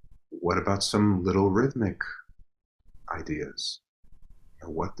 what about some little rhythmic ideas?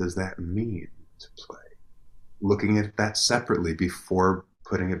 What does that mean to play? Looking at that separately before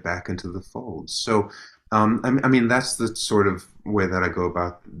putting it back into the fold. So, I mean, that's the sort of way that I go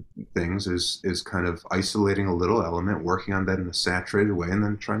about things, is kind of isolating a little element, working on that in a saturated way, and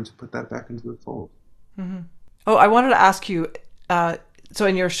then trying to put that back into the fold. Mm-hmm. Oh, I wanted to ask you. So,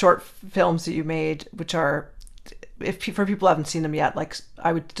 in your short films that you made, which are, if for people who haven't seen them yet, like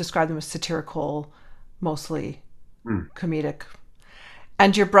I would describe them as satirical, mostly Mm. comedic.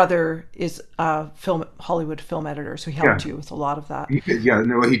 And your brother is a Hollywood film editor, so he Yeah, helped you with a lot of that. yeah,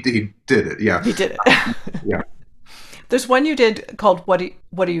 no, he did it. Yeah, He did it. yeah, There's one you did called What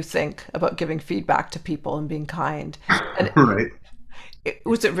do you think about giving feedback to people and being kind? And right.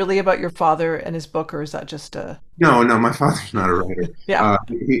 was it really about your father and his book, or is that just a No, no, my father's not a writer. yeah,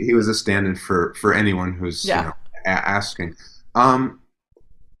 He was a stand-in for anyone who's, yeah. asking. Um,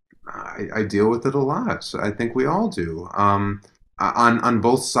 I deal with it a lot. So I think we all do. On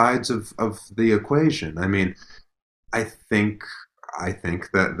both sides of the equation. I mean, I think I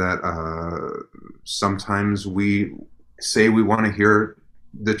think that sometimes we say we want to hear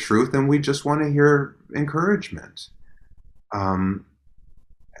the truth, and we just want to hear encouragement. Um,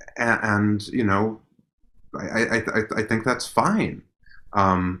 and I think that's fine.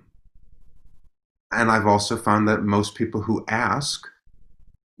 Um, and I've also found that most people who ask,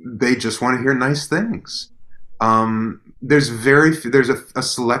 they just want to hear nice things. There's a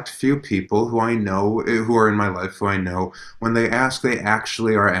select few people who I know, who are in my life, who I know, when they ask, they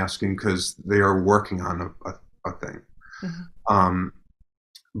actually are asking because they are working on a thing. Mhm. Um,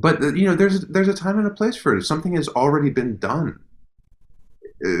 but there's a time and a place for it. If something has already been done,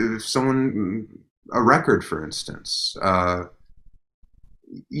 if someone, a record, for instance,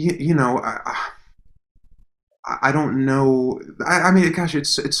 you, you know, I, I don't know. I mean, gosh,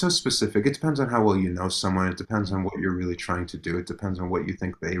 it's so specific. It depends on how well you know someone. It depends on what you're really trying to do. It depends on what you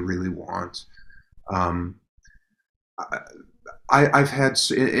think they really want. Um, I've had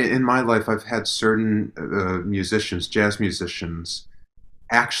in my life, I've had certain musicians, jazz musicians,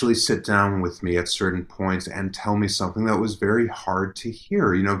 actually sit down with me at certain points and tell me something that was very hard to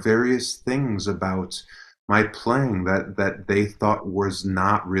hear. Various things about my playing that they thought was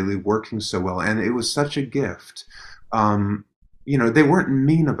not really working so well, and it was such a gift. They weren't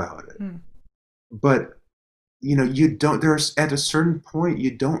mean about it, Hmm. but you don't. There's at a certain point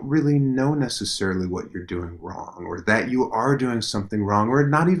you don't really know necessarily what you're doing wrong, or that you are doing something wrong, or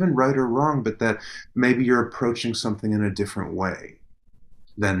not even right or wrong, but that maybe you're approaching something in a different way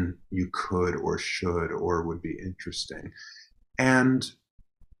than you could or should or would be interesting. And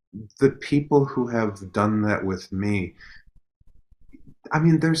the people who have done that with me, I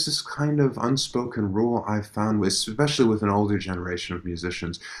mean, there's this kind of unspoken rule I've found, especially with an older generation of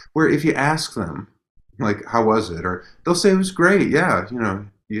musicians, where if you ask them, like, how was it? Or they'll say it was great. Yeah,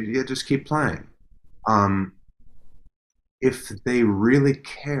 you just keep playing. Um, if they really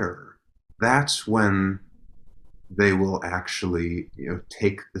care, that's when they will actually,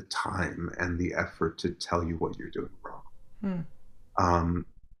 take the time and the effort to tell you what you're doing wrong. Hmm. Um,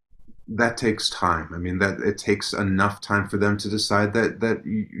 that takes time. I mean, that it takes enough time for them to decide that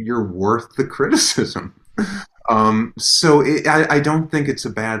you're worth the criticism. So I don't think it's a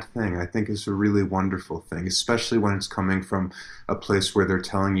bad thing. I think it's a really wonderful thing, especially when it's coming from a place where they're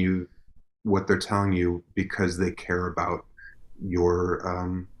telling you what they're telling you because they care about you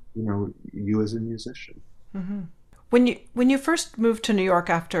as a musician. Hmm. When you first moved to New York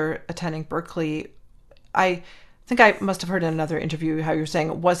after attending Berkeley, I think I must have heard in another interview how you're saying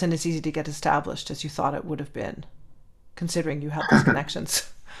it wasn't as easy to get established as you thought it would have been, considering you had these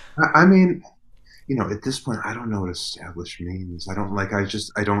connections. I mean, at this point, I don't know what established means. I don't like. I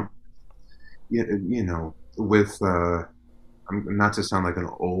don't. With not to sound like an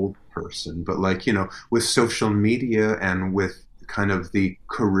old person, but like with social media and with kind of the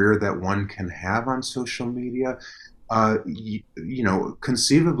career that one can have on social media,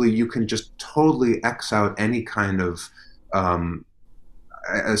 conceivably you can just totally X out any kind of um,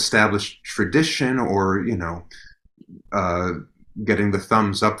 established tradition or uh, getting the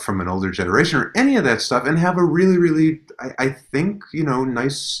thumbs up from an older generation or any of that stuff and have a really, really, I think,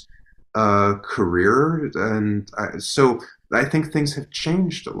 nice career. And so I think things have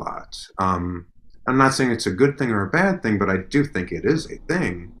changed a lot. I'm not saying it's a good thing or a bad thing, but I do think it is a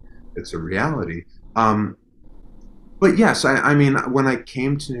thing. It's a reality. But yes, I mean, when I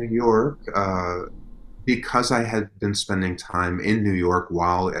came to New York, because I had been spending time in New York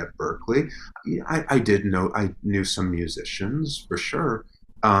while at Berkeley, I did know I knew some musicians for sure,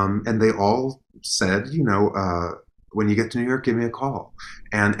 and they all said, when you get to New York, give me a call,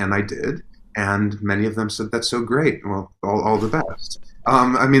 and I did, and many of them said that's so great. Well, all the best.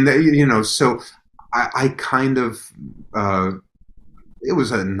 I mean, so I kind of. It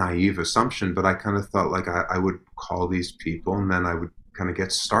was a naive assumption, but I kind of thought like I would call these people and then I would kind of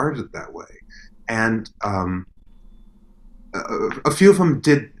get started that way. And a few of them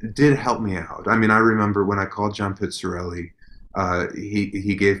did help me out. I mean, I remember when I called John Pizzarelli,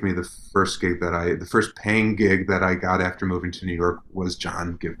 he gave me the first paying gig that I got after moving to New York was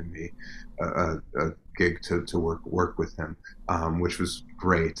John giving me a gig to work with him, which was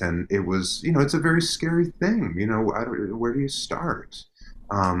great. And it was, it's a very scary thing. Where do you start?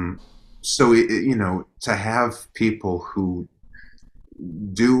 So to have people who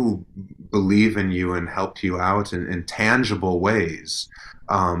do believe in you and help you out in tangible ways,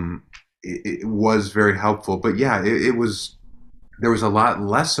 it was very helpful. But yeah, it was there was a lot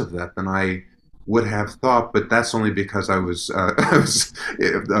less of that than I would have thought. But that's only because I was I was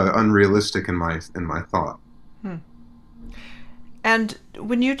unrealistic in my thought. Hmm. And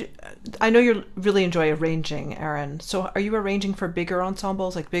I know you really enjoy arranging, Aaron. So are you arranging for bigger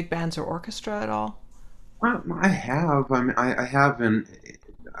ensembles like big bands or orchestra at all? I have. I mean, I haven't.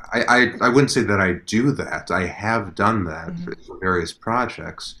 I wouldn't say that I do that. I have done that Hmm. for various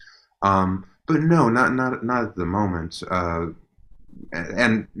projects, but no, not at the moment.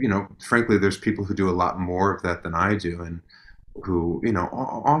 And frankly, there's people who do a lot more of that than I do, and who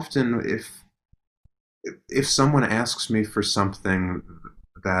often if someone asks me for something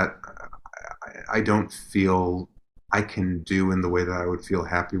that I don't feel I can do in the way that I would feel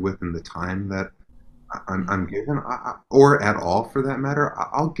happy with in the time that I'm given, or at all for that matter,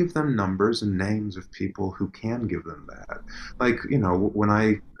 I'll give them numbers and names of people who can give them that. Like, when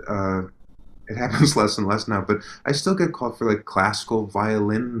it happens less and less now, but I still get called for like classical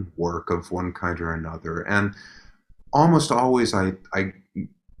violin work of one kind or another. And almost always I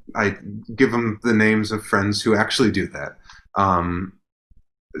give them the names of friends who actually do that. Um,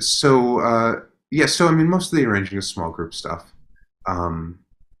 yeah, so I mean, most of the arranging is small group stuff. Um,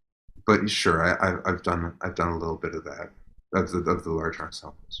 but sure, I've done a little bit of that of the large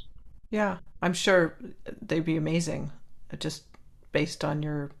ensembles. Yeah, I'm sure they'd be amazing, just based on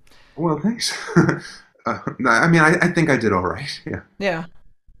your. Well, thanks. I mean, I think I did all right. Yeah. Yeah.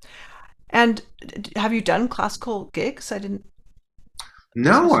 And have you done classical gigs? I didn't. This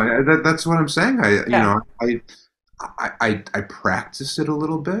No, was. that's what I'm saying. Yeah. I practice it a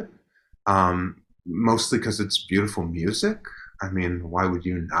little bit, mostly because it's beautiful music. I mean, why would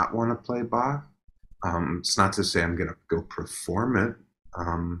you not want to play Bach? It's not to say I'm going to go perform it.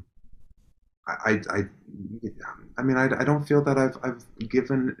 Um, I, I, I mean, I don't feel that I've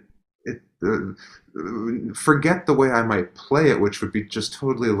given it forget the way I might play it, which would be just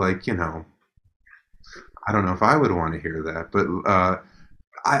totally like, I don't know if I would want to hear that, but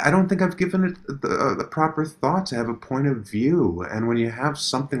I don't think I've given it the proper thought to have a point of view. And when you have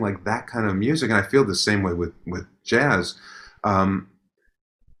something like that kind of music, and I feel the same way with jazz, um,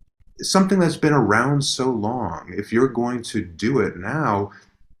 something that's been around so long, if you're going to do it now,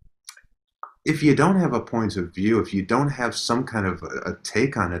 if you don't have a point of view, if you don't have some kind of a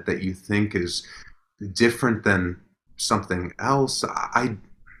take on it that you think is different than something else, I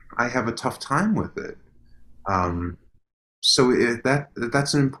have a tough time with it. Um, so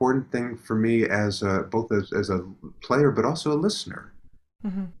that's an important thing for me as both as a player, but also a listener.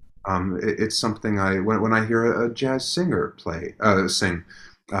 Hmm. It's something when I hear a jazz singer sing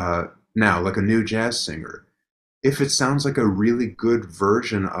uh, like a new jazz singer, if it sounds like a really good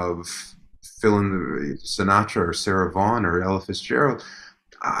version of fill in the Sinatra or Sarah Vaughan or Ella Fitzgerald.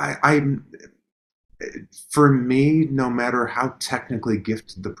 I for me, no matter how technically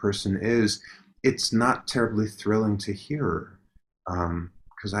gifted the person is, it's not terribly thrilling to hear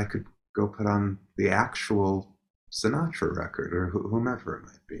because I could go put on the actual Sinatra record or whomever it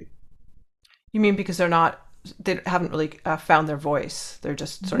might be. You mean because they haven't really found their voice. They're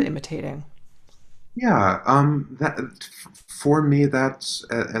just sort of imitating. Yeah, that for me, that's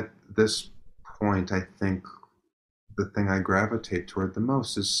at this point, I think the thing I gravitate toward the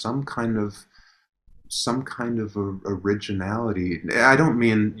most is originality. I don't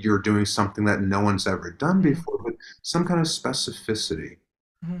mean you're doing something that no one's ever done Mm-hmm. before, but some kind of specificity.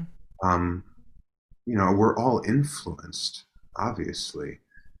 Mm-hmm. Um, we're all influenced, obviously,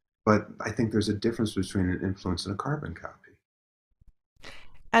 but I think there's a difference between an influence and a carbon copy.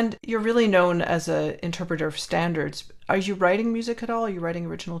 And you're really known as an interpreter of standards. Are you writing music at all? Are you writing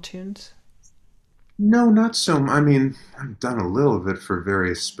original tunes? No, not so. I mean, I've done a little bit for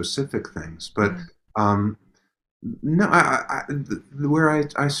various specific things, but Mm-hmm. um, no, where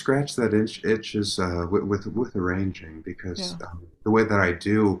I scratch that itch is with arranging because Yeah. the way that I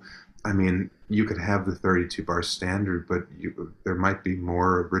do, I mean, you could have the 32 bar standard, but there might be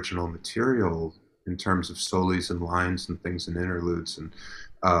more original material in terms of solis and lines and things and interludes and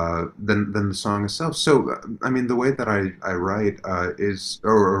than the song itself. So, I mean, the way that I write is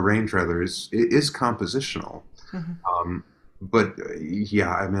or arrange rather is compositional. Mm-hmm. Um, but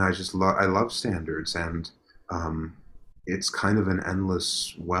yeah, I mean, I love standards, and um, it's kind of an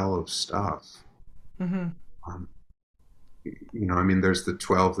endless well of stuff. Mm-hmm. Um, I mean, there's the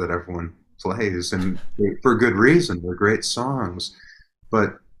 12 that everyone plays, and for good reason. They're great songs,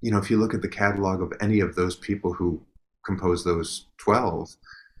 but if you look at the catalog of any of those people who compose those 12,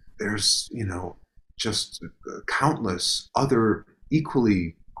 there's just countless other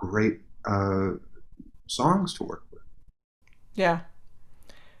equally great songs to work with. Yeah.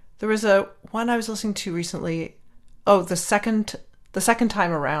 There was a one I was listening to recently. Oh, the second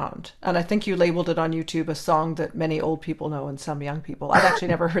time around, and I think you labeled it on YouTube a song that many old people know and some young people. I'd actually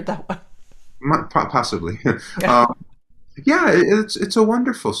never heard that one. Possibly. Yeah. um, yeah, it's a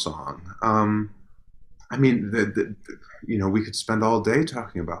wonderful song. I mean, we could spend all day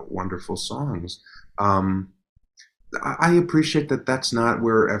talking about wonderful songs. Um, I appreciate that that's not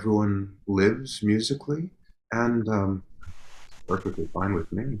where everyone lives musically, and perfectly fine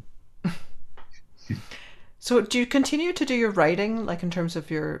with me. So, do you continue to do your writing, like in terms of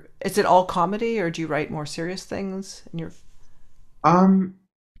your? Is it all comedy, or do you write more serious things? In your Um,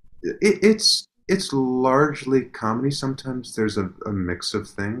 it's largely comedy. Sometimes there's a mix of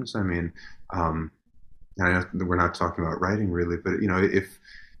things. I mean, um, I know that we're not talking about writing really, but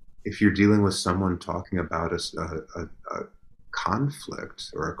if you're dealing with someone talking about a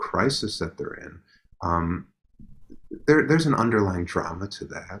conflict or a crisis that they're in, um, there's an underlying drama to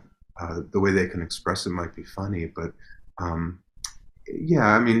that. The way they can express it might be funny, but um, yeah,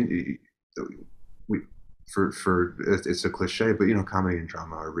 I mean, we for it's a cliche, but comedy and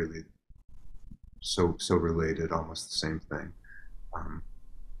drama are really so related, almost the same thing. Um,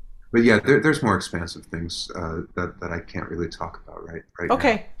 but yeah, there's more expansive things that I can't really talk about right now.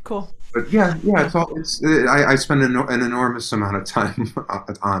 okay, cool. But yeah, Yeah. I spend an enormous amount of time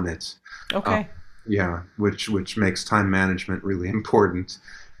on it. Uh, Okay. yeah, which makes time management really important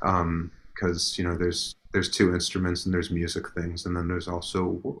because there's two instruments and there's music things and then there's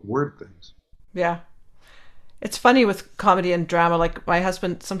also word things. Yeah. It's funny with comedy and drama. Like my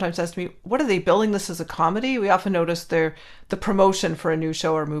husband sometimes says to me, "What are they billing this as a comedy?" We often notice the promotion for a new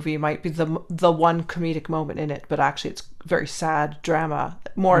show or movie might be the one comedic moment in it, but actually it's very sad drama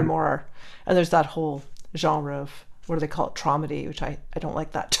more and Mm. more. And there's that whole genre of what do they call it, traumedy, which I don't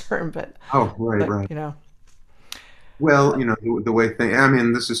like that term, but Oh, right, but right. you know, Well, the way things, I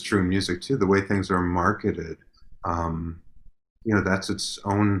mean, this is true in music too, the way things are marketed, um, that's its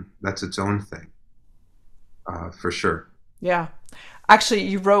own thing, for sure. yeah. Actually,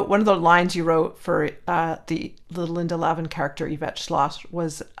 you wrote one of the lines you wrote for the Linda Lavin character Yvette Schloss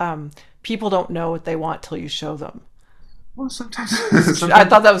was, "People don't know what they want till you show them." Well, sometimes, I sometimes,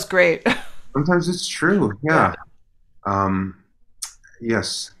 thought that was great. sometimes it's true. Yeah. Yeah. Um,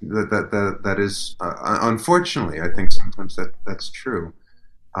 yes, that is, unfortunately, I think sometimes that's true.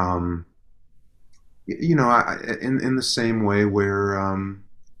 Um, in the same way where,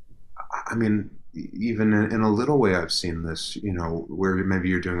 I mean, even in a little way, I've seen this, where maybe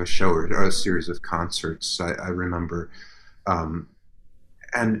you're doing a show or a series of concerts. I remember, um,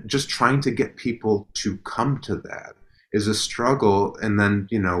 and just trying to get people to come to that is a struggle. And then,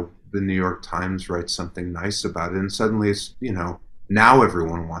 the New York Times writes something nice about it, and suddenly it's, now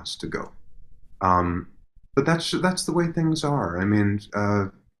everyone wants to go. Um, but that's the way things are. I mean,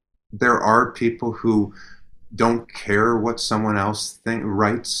 there are people who don't care what someone else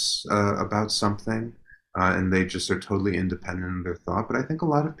writes about something, and they just are totally independent of their thought. But I think a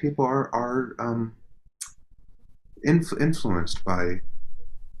lot of people are influenced by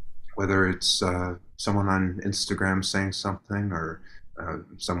whether it's someone on Instagram saying something or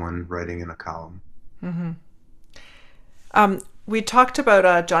someone writing in a column. Mm-hmm. We talked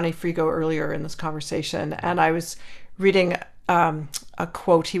about Johnny Frigo earlier in this conversation, and I was reading a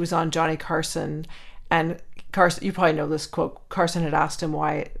quote. He was on Johnny Carson, and Carson, you probably know this quote. Carson had asked him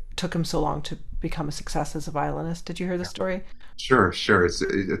why it took him so long to become a success as a violinist. Did you hear the story? Sure, sure. It's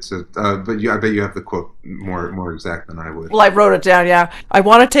a but I bet you have the quote more exact than I would. Well, I wrote it down. Yeah, I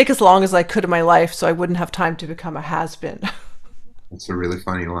want to take as long as I could in my life, so I wouldn't have time to become a has-been. It's a really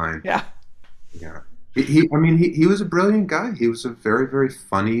funny line. Yeah. Yeah. I mean, he was a brilliant guy. He was a very, very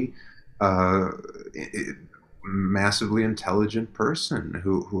funny, uh, massively intelligent person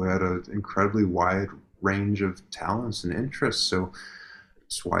who had an incredibly wide range of talents and interests. So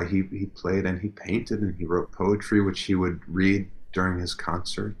that's why he played and he painted and he wrote poetry, which he would read during his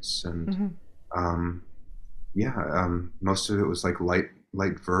concerts. And Mm-hmm. um, yeah, most of it was like light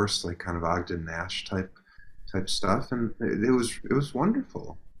verse, like kind of Ogden Nash type stuff, and it was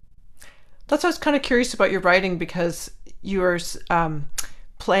wonderful. That's why I was kind of curious about your writing because you were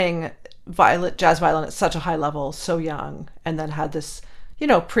playing jazz violin at such a high level so young, and then had this,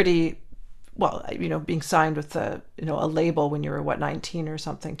 pretty well, being signed with a label when you were 19 or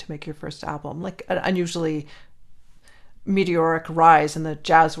something to make your first album, like an unusually meteoric rise in the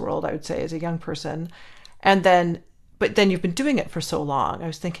jazz world, I would say, as a young person, and then. But then you've been doing it for so long. I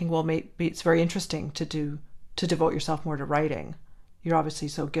was thinking, well, maybe it's very interesting to devote yourself more to writing. You're obviously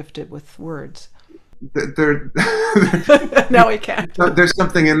so gifted with words. There, No, I can't. there's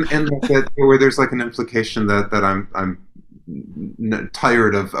something in that where there's like an implication that I'm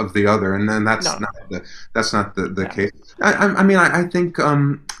tired of the other, and then No, that's not the yeah. case. I mean, I think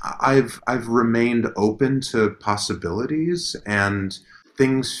I've remained open to possibilities, and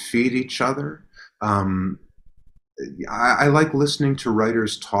things feed each other. Um, I like listening to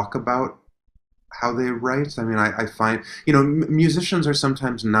writers talk about how they write. I mean, I find musicians are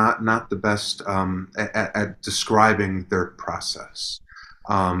sometimes not the best at describing their process.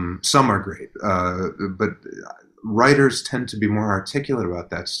 Some are great, but writers tend to be more articulate about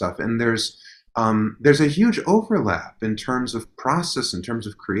that stuff. And there's a huge overlap in terms of process, in terms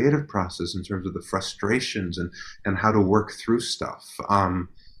of creative process, in terms of the frustrations and how to work through stuff.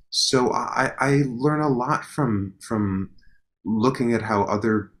 So I learn a lot from looking at how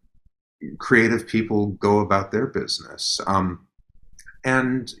other creative people go about their business,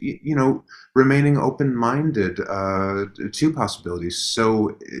 and remaining open-minded to possibilities.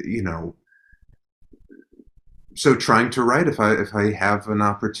 So so trying to write if I have an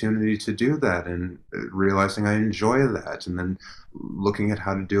opportunity to do that, and realizing I enjoy that, and then looking at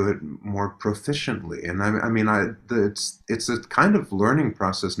how to do it more proficiently. And I mean, it's a kind of learning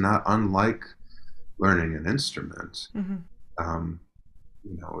process, not unlike learning an instrument. Hmm. Um,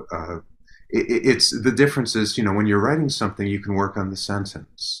 you know, it's the difference is, when you're writing something, you can work on the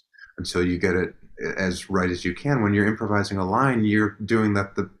sentence until you get it as right as you can. When you're improvising a line, you're doing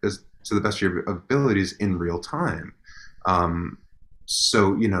that as to the best of your abilities in real time. Um,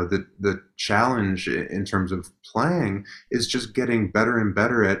 so the challenge in terms of playing is just getting better and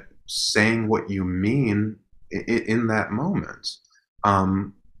better at saying what you mean in that moment.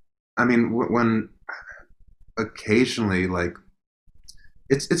 Um, I mean, when occasionally, like,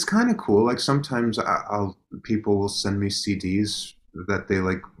 it's kind of cool. Like sometimes I'll people will send me CDs that they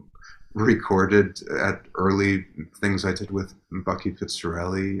like recorded at early things I did with Bucky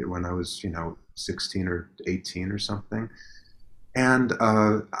Pizzarelli when I was 16 or 18 or something. And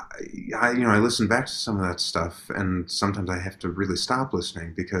I listen back to some of that stuff, and sometimes I have to really stop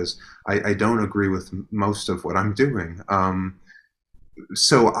listening because I don't agree with most of what I'm doing.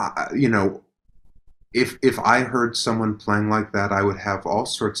 So if I heard someone playing like that, I would have all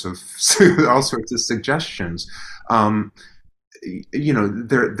sorts of all sorts of suggestions. Um,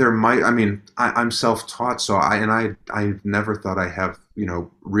 there might. I mean, I'm self-taught, so I never thought I have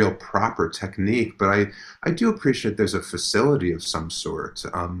real proper technique, but I do appreciate there's a facility of some sort.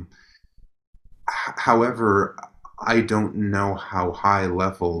 However, I don't know how high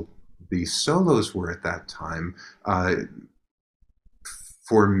level the solos were at that time.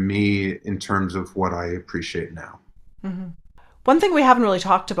 For me, in terms of what I appreciate now. Hmm. One thing we haven't really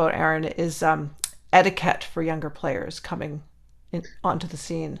talked about, Aaron, is etiquette for younger players coming onto the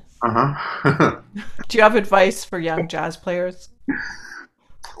scene. Uh-huh. Do you have advice for young jazz players?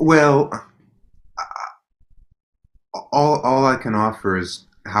 Well, all I can offer is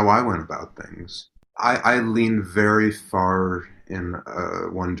how I went about things. I leaned very far in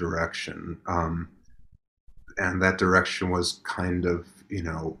one direction, and that direction was kind of,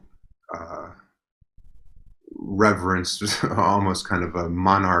 uh, reverence, almost kind of a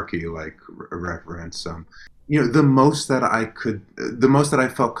monarchy like reverence. The most that I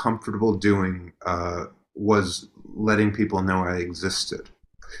felt comfortable doing was letting people know I existed.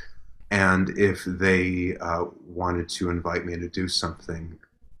 And if they wanted to invite me to do something,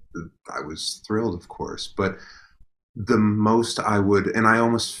 I was thrilled, of course. But the most I would, and I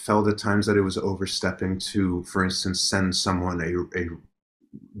almost felt at times that it was overstepping to, for instance, send someone a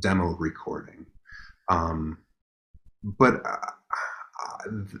demo recording. Um, but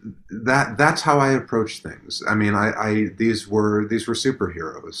that's how I approach things. I mean, I these were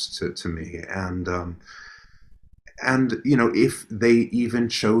superheroes to me, and if they even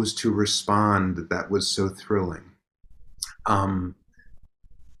chose to respond, that was so thrilling. Um,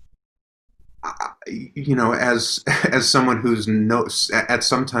 as someone who's no at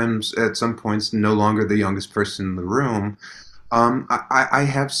some points no longer the youngest person in the room, I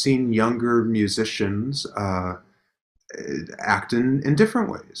have seen younger musicians act in different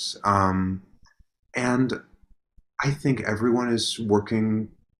ways. And I think everyone is working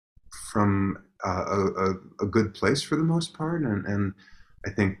from a good place for the most part, and I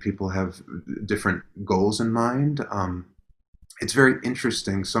think people have different goals in mind. It's very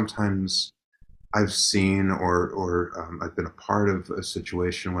interesting. Sometimes I've seen or I've been a part of a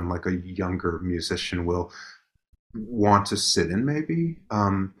situation when like a younger musician will want to sit in maybe,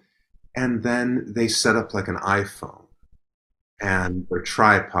 and then they set up like an iPhone and their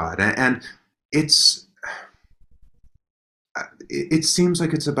tripod, and it's it seems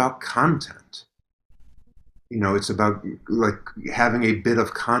like it's about content. It's about like having a bit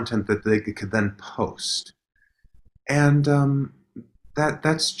of content that they could then post. And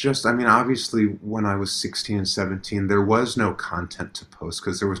that's just, I mean, obviously when I was 16 and 17, there was no content to post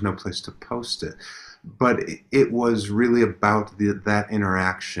because there was no place to post it. But it was really about that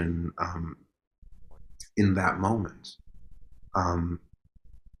interaction in that moment. Um,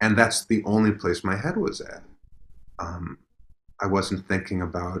 and that's the only place my head was at. Um, I wasn't thinking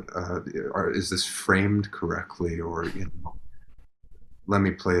about, is this framed correctly, or let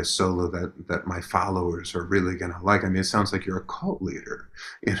me play a solo that my followers are really gonna like. I mean, it sounds like you're a cult leader,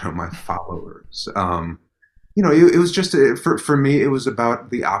 my followers. It was just for me. It was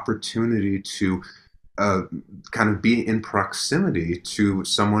about the opportunity to uh, kind of be in proximity to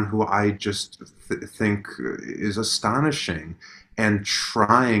someone who I just think is astonishing, and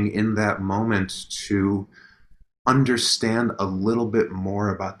trying in that moment to understand a little bit more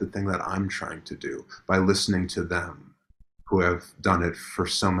about the thing that I'm trying to do by listening to them who have done it for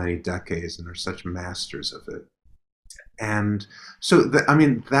so many decades and are such masters of it. And so, I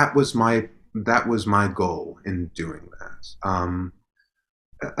mean, that was my goal in doing that.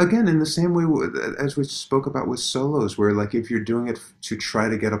 Again, in the same way as we spoke about with solos, where like if you're doing it to try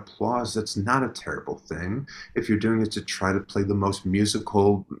to get applause, that's not a terrible thing. If you're doing it to try to play the most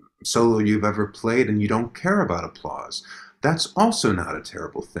musical solo you've ever played and you don't care about applause, that's also not a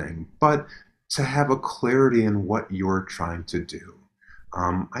terrible thing. But to have a clarity in what you're trying to do,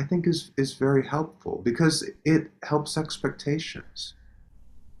 I think is very helpful because it helps expectations.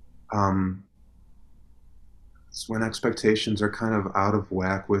 Um, it's when expectations are kind of out of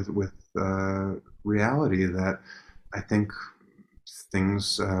whack with reality that I think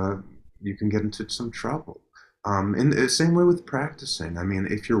things you can get into some trouble. In the same way with practicing. I mean,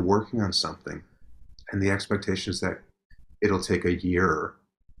 if you're working on something and the expectation is that it'll take a year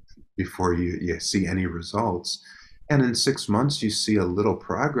before you see any results, and in 6 months you see a little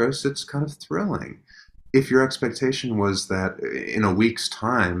progress, it's kind of thrilling. If your expectation was that in a week's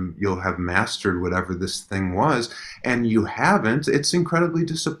time you'll have mastered whatever this thing was and you haven't, it's incredibly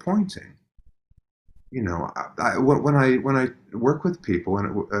disappointing. When I work with people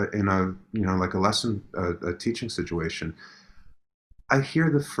in a like a lesson a teaching situation, I hear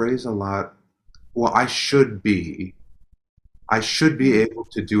the phrase a lot. Well, I should be able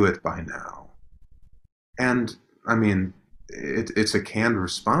to do it by now. And I mean, it's a canned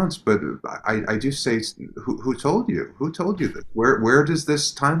response, but I do say, who told you? Who told you this? Where does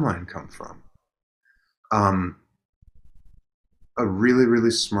this timeline come from? Um, a really,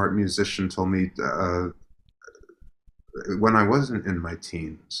 really smart musician told me when I wasn't in my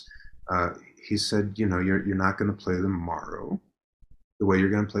teens. Uh, he said, you're not going to play tomorrow the way you're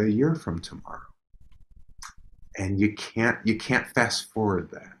going to play a year from tomorrow, and you can't fast forward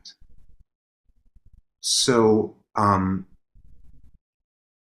that. So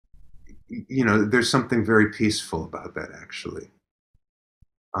there's something very peaceful about that, actually.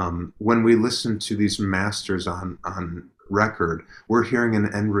 When we listen to these masters on record, we're hearing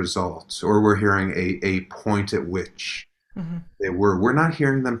an end result, or we're hearing a point at which they were. We're not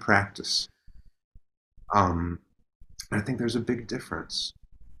hearing them practice. Um, I think there's a big difference.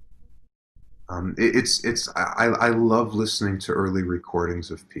 I love listening to early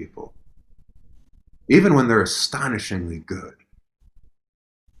recordings of people, even when they're astonishingly good.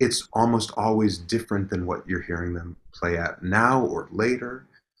 It's almost always different than what you're hearing them play at now or later.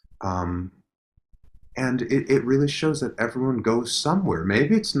 Um, and it really shows that everyone goes somewhere.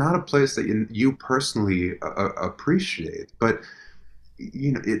 Maybe it's not a place that you personally appreciate, but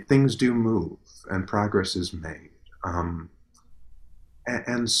things do move and progress is made.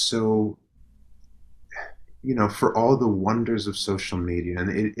 And so, for all the wonders of social media, and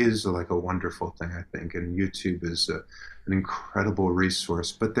it is like a wonderful thing, I think, and YouTube is an incredible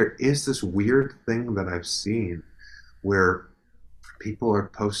resource, but there is this weird thing that I've seen where people are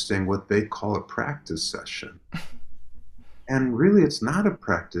posting what they call a practice session. And really, it's not a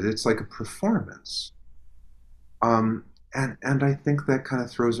practice, it's like a performance. And I think that kind of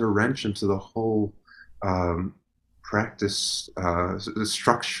throws a wrench into the whole practice, the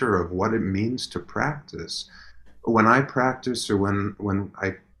structure of what it means to practice. When I practice, or when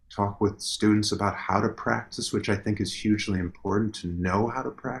I talk with students about how to practice, which I think is hugely important to know how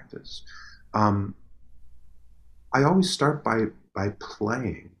to practice, I always start by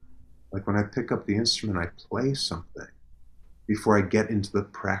playing. Like when I pick up the instrument, I play something before I get into the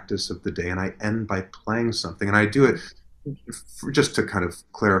practice of the day, and I end by playing something. And I do it just to kind of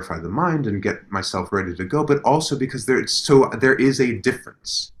clarify the mind and get myself ready to go, but also because there is a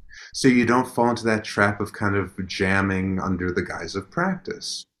difference. So you don't fall into that trap of kind of jamming under the guise of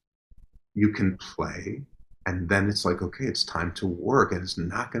practice. You can play, and then it's like, okay, it's time to work, and it's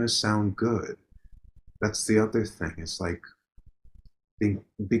not going to sound good. That's the other thing. It's like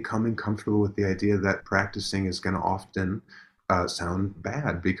becoming comfortable with the idea that practicing is going to often sound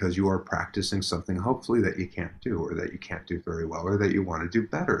bad because you are practicing something hopefully that you can't do, or that you can't do very well, or that you want to do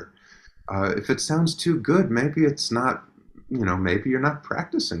better. If it sounds too good, maybe it's not, maybe you're not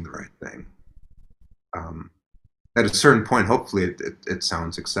practicing the right thing. At a certain point, hopefully it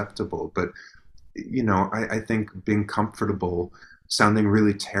sounds acceptable, but I think being comfortable sounding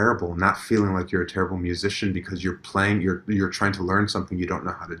really terrible, not feeling like you're a terrible musician because you're trying to learn something you don't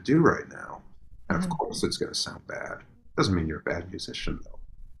know how to do right now. And of course it's going to sound bad. Doesn't mean you're a bad musician, though.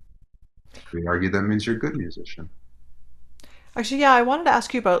 We argue that means you're a good musician. Actually, yeah, I wanted to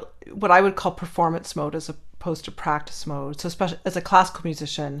ask you about what I would call performance mode as opposed to practice mode. So, especially as a classical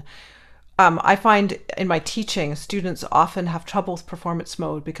musician, I find in my teaching, students often have trouble with performance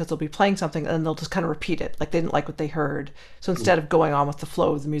mode because they'll be playing something and they'll just kind of repeat it, like they didn't like what they heard. So instead of going on with the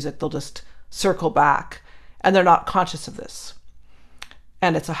flow of the music, they'll just circle back, and they're not conscious of this.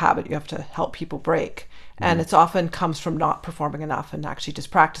 And it's a habit you have to help people break. And it's often comes from not performing enough and actually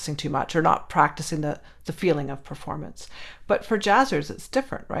just practicing too much, or not practicing the feeling of performance. But for jazzers, it's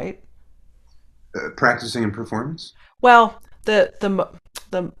different, right? Practicing and performance? Well, the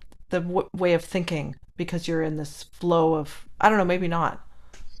way of thinking, because you're in this flow of, I don't know, maybe not.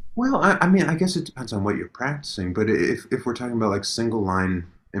 Well, I mean, I guess it depends on what you're practicing, but if we're talking about like single line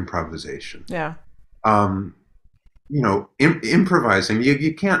improvisation, Yeah. um, improvising,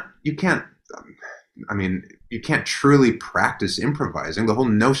 you can't I mean, you can't truly practice improvising. The whole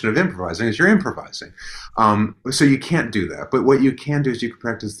notion of improvising is you're improvising. So you can't do that. But what you can do is you can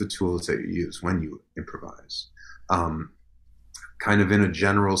practice the tools that you use when you improvise, um, kind of in a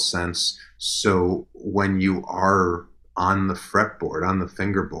general sense. So when you are on the fretboard, on the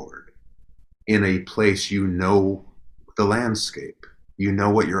fingerboard, in a place the landscape,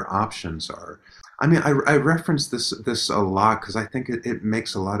 what your options are. I mean, I reference this a lot because I think it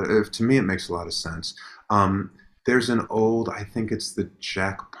makes a lot of, to me, it makes a lot of sense. There's an old, I think it's the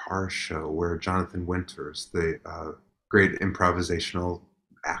Jack Parr show, where Jonathan Winters, the great improvisational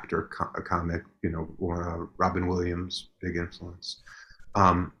actor, comic, Robin Williams, big influence.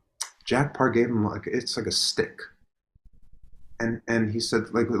 Um, Jack Parr gave him it's like a stick, and he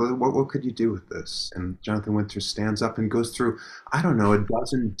said, like, what could you do with this? And Jonathan Winters stands up and goes through, I don't know, a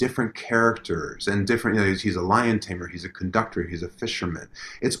dozen different characters and different, he's a lion tamer, he's a conductor, he's a fisherman.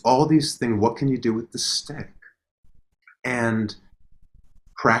 It's all these things. What can you do with the stick? And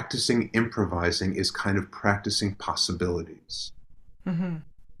practicing improvising is kind of practicing possibilities.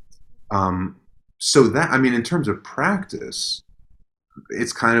 Mm-hmm. So that, I mean, in terms of practice,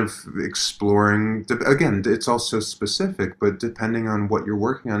 it's kind of exploring, again, it's also specific, but depending on what you're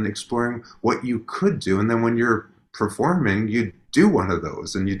working on, exploring what you could do. And then when you're performing, you do one of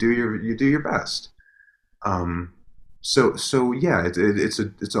those and you do your best. Um, so yeah,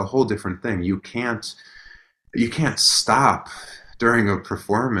 it's a whole different thing. You can't stop during a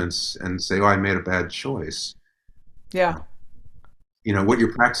performance and say, "Oh, I made a bad choice." Yeah. You know, what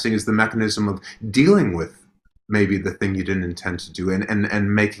you're practicing is the mechanism of dealing with maybe the thing you didn't intend to do,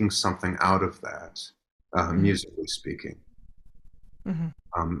 and making something out of that, Mm-hmm. musically speaking.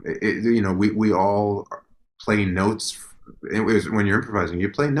 Mm-hmm. You know, we all play notes. It was when you're improvising, you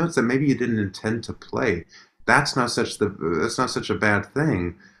play notes that maybe you didn't intend to play. That's not such a bad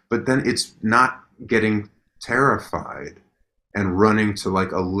thing. But then it's not getting terrified and running to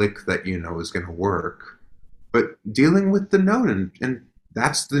like a lick that you know is going to work, but dealing with the note, and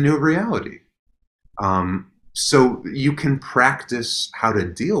that's the new reality. So you can practice how to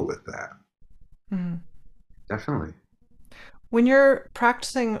deal with that. Mm-hmm. Definitely. When you're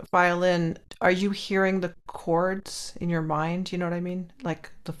practicing violin, are you hearing the chords in your mind? You know what I mean?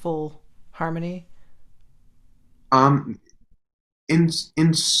 Like the full harmony? Um,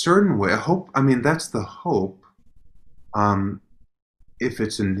 in certain way, I hope. I mean, that's the hope. Um, if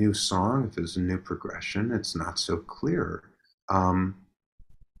it's a new song, if it's a new progression, it's not so clear. Um,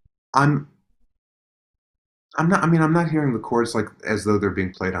 I'm I'm not. I mean, I'm not hearing the chords like as though they're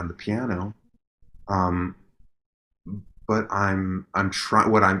being played on the piano. Um, but I'm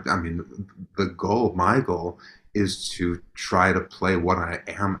trying. I mean, the goal, my goal, is to try to play what I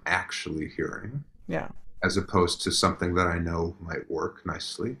am actually hearing, Yeah. as opposed to something that I know might work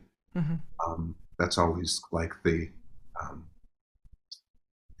nicely. Mm-hmm. That's always like um,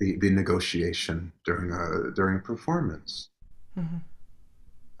 the negotiation during a performance. Mm-hmm.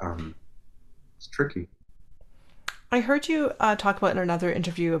 Um, it's tricky. I heard you talk about in another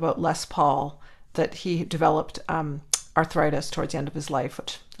interview about Les Paul that he developed arthritis towards the end of his life,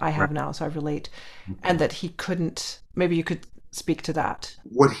 which I Right. have now, so I relate, and Okay. that he couldn't. Maybe you could speak to that.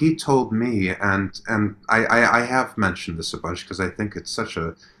 What he told me, and I have mentioned this a bunch because I think it's such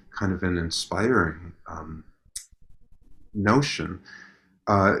a kind of an inspiring notion.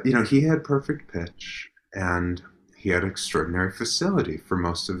 You know, he had perfect pitch and he had extraordinary facility for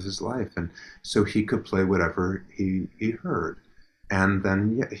most of his life, and so he could play whatever he heard. And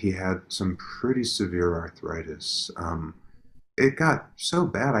then yeah, he had some pretty severe arthritis. It got so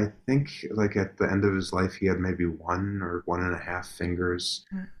bad. I think like at the end of his life, he had maybe one or one and a half fingers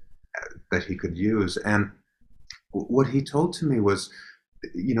that he could use. And what he told to me was,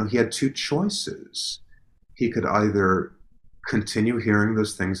 you know, he had two choices. He could either continue hearing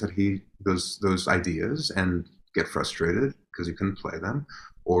those things that those ideas and get frustrated because he couldn't play them,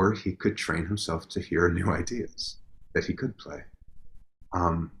 or he could train himself to hear new ideas that he could play.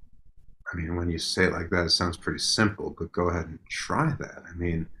 Um, I mean, when you say it like that, it sounds pretty simple, but go ahead and try that. I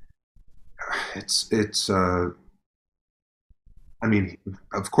mean, it's I mean,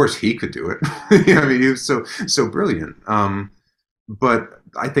 of course he could do it. I mean, he was so brilliant. But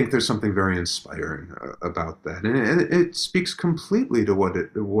I think there's something very inspiring about that, and it speaks completely to what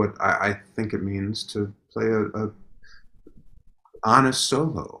I think it means to play a honest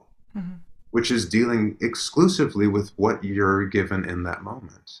solo, Mm-hmm. which is dealing exclusively with what you're given in that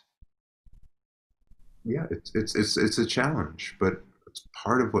moment. Yeah, it's a challenge, but it's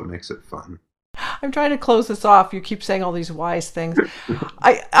part of what makes it fun. I'm trying to close this off. You keep saying all these wise things.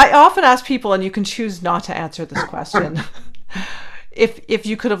 I often ask people, and you can choose not to answer this question. If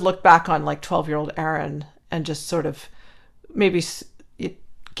you could have looked back on like 12-year-old Aaron and just sort of maybe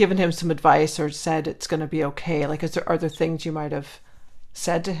given him some advice or said it's going to be okay, like are there things you might have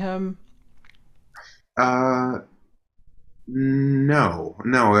said to him? Uh, no,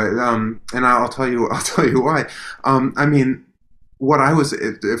 no, and I'll tell you, I'll tell you why. I mean, what I was,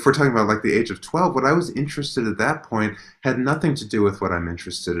 if we're talking about like the age of 12, what I was interested at that point had nothing to do with what I'm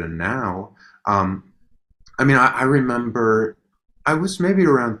interested in now. Um, I mean, I remember I was maybe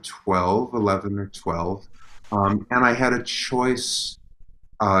around 12, 11 or 12, and I had a choice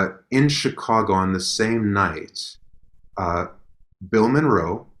in Chicago on the same night. Uh, Bill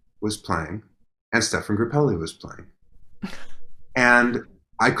Monroe was playing, and Stefan Grappelli was playing. And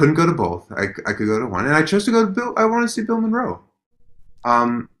I couldn't go to both. I could go to one, and I chose to go to Bill. I want to see Bill Monroe.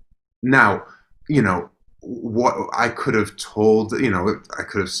 Um, Now, you know, what I could have told, you know, I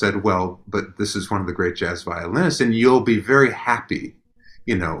could have said, well, but this is one of the great jazz violinists, and you'll be very happy,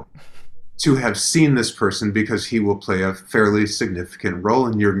 you know, to have seen this person because he will play a fairly significant role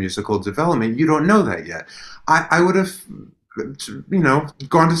in your musical development. You don't know that yet. I would have, you know,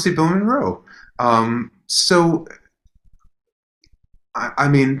 gone to see Bill Monroe. So, I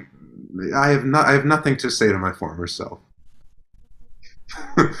mean, I have nothing to say to my former self.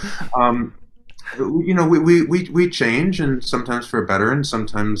 um, we change, and sometimes for better and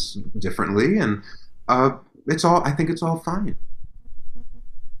sometimes differently, and it's all, I think it's all fine.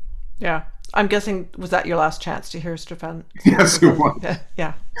 Yeah. I'm guessing, was that your last chance to hear Stefan Yes, it Grappelli? was.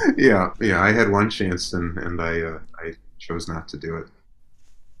 Yeah. Yeah. Yeah. I had one chance, and I chose not to do it.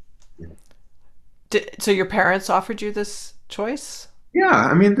 Yeah. So your parents offered you this choice? Yeah,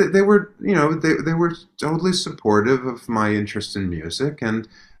 I mean, they were, they were totally supportive of my interest in music, and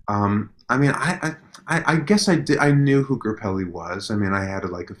I mean, I guess I did. I knew who Grappelli was. I mean, I had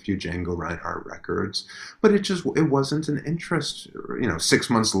like a few Django Reinhardt records, but it wasn't an interest. 6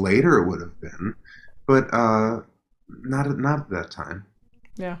 months later it would have been, but not at that time.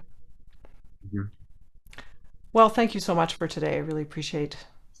 Yeah. Mhm. Well, thank you so much for today. I really appreciate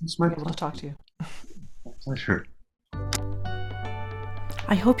It's my being able to talk to you. pleasure.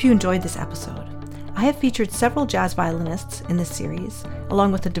 I hope you enjoyed this episode. I have featured several jazz violinists in this series,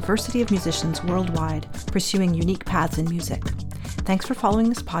 along with a diversity of musicians worldwide pursuing unique paths in music. Thanks for following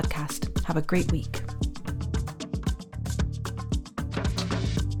this podcast. Have a great week.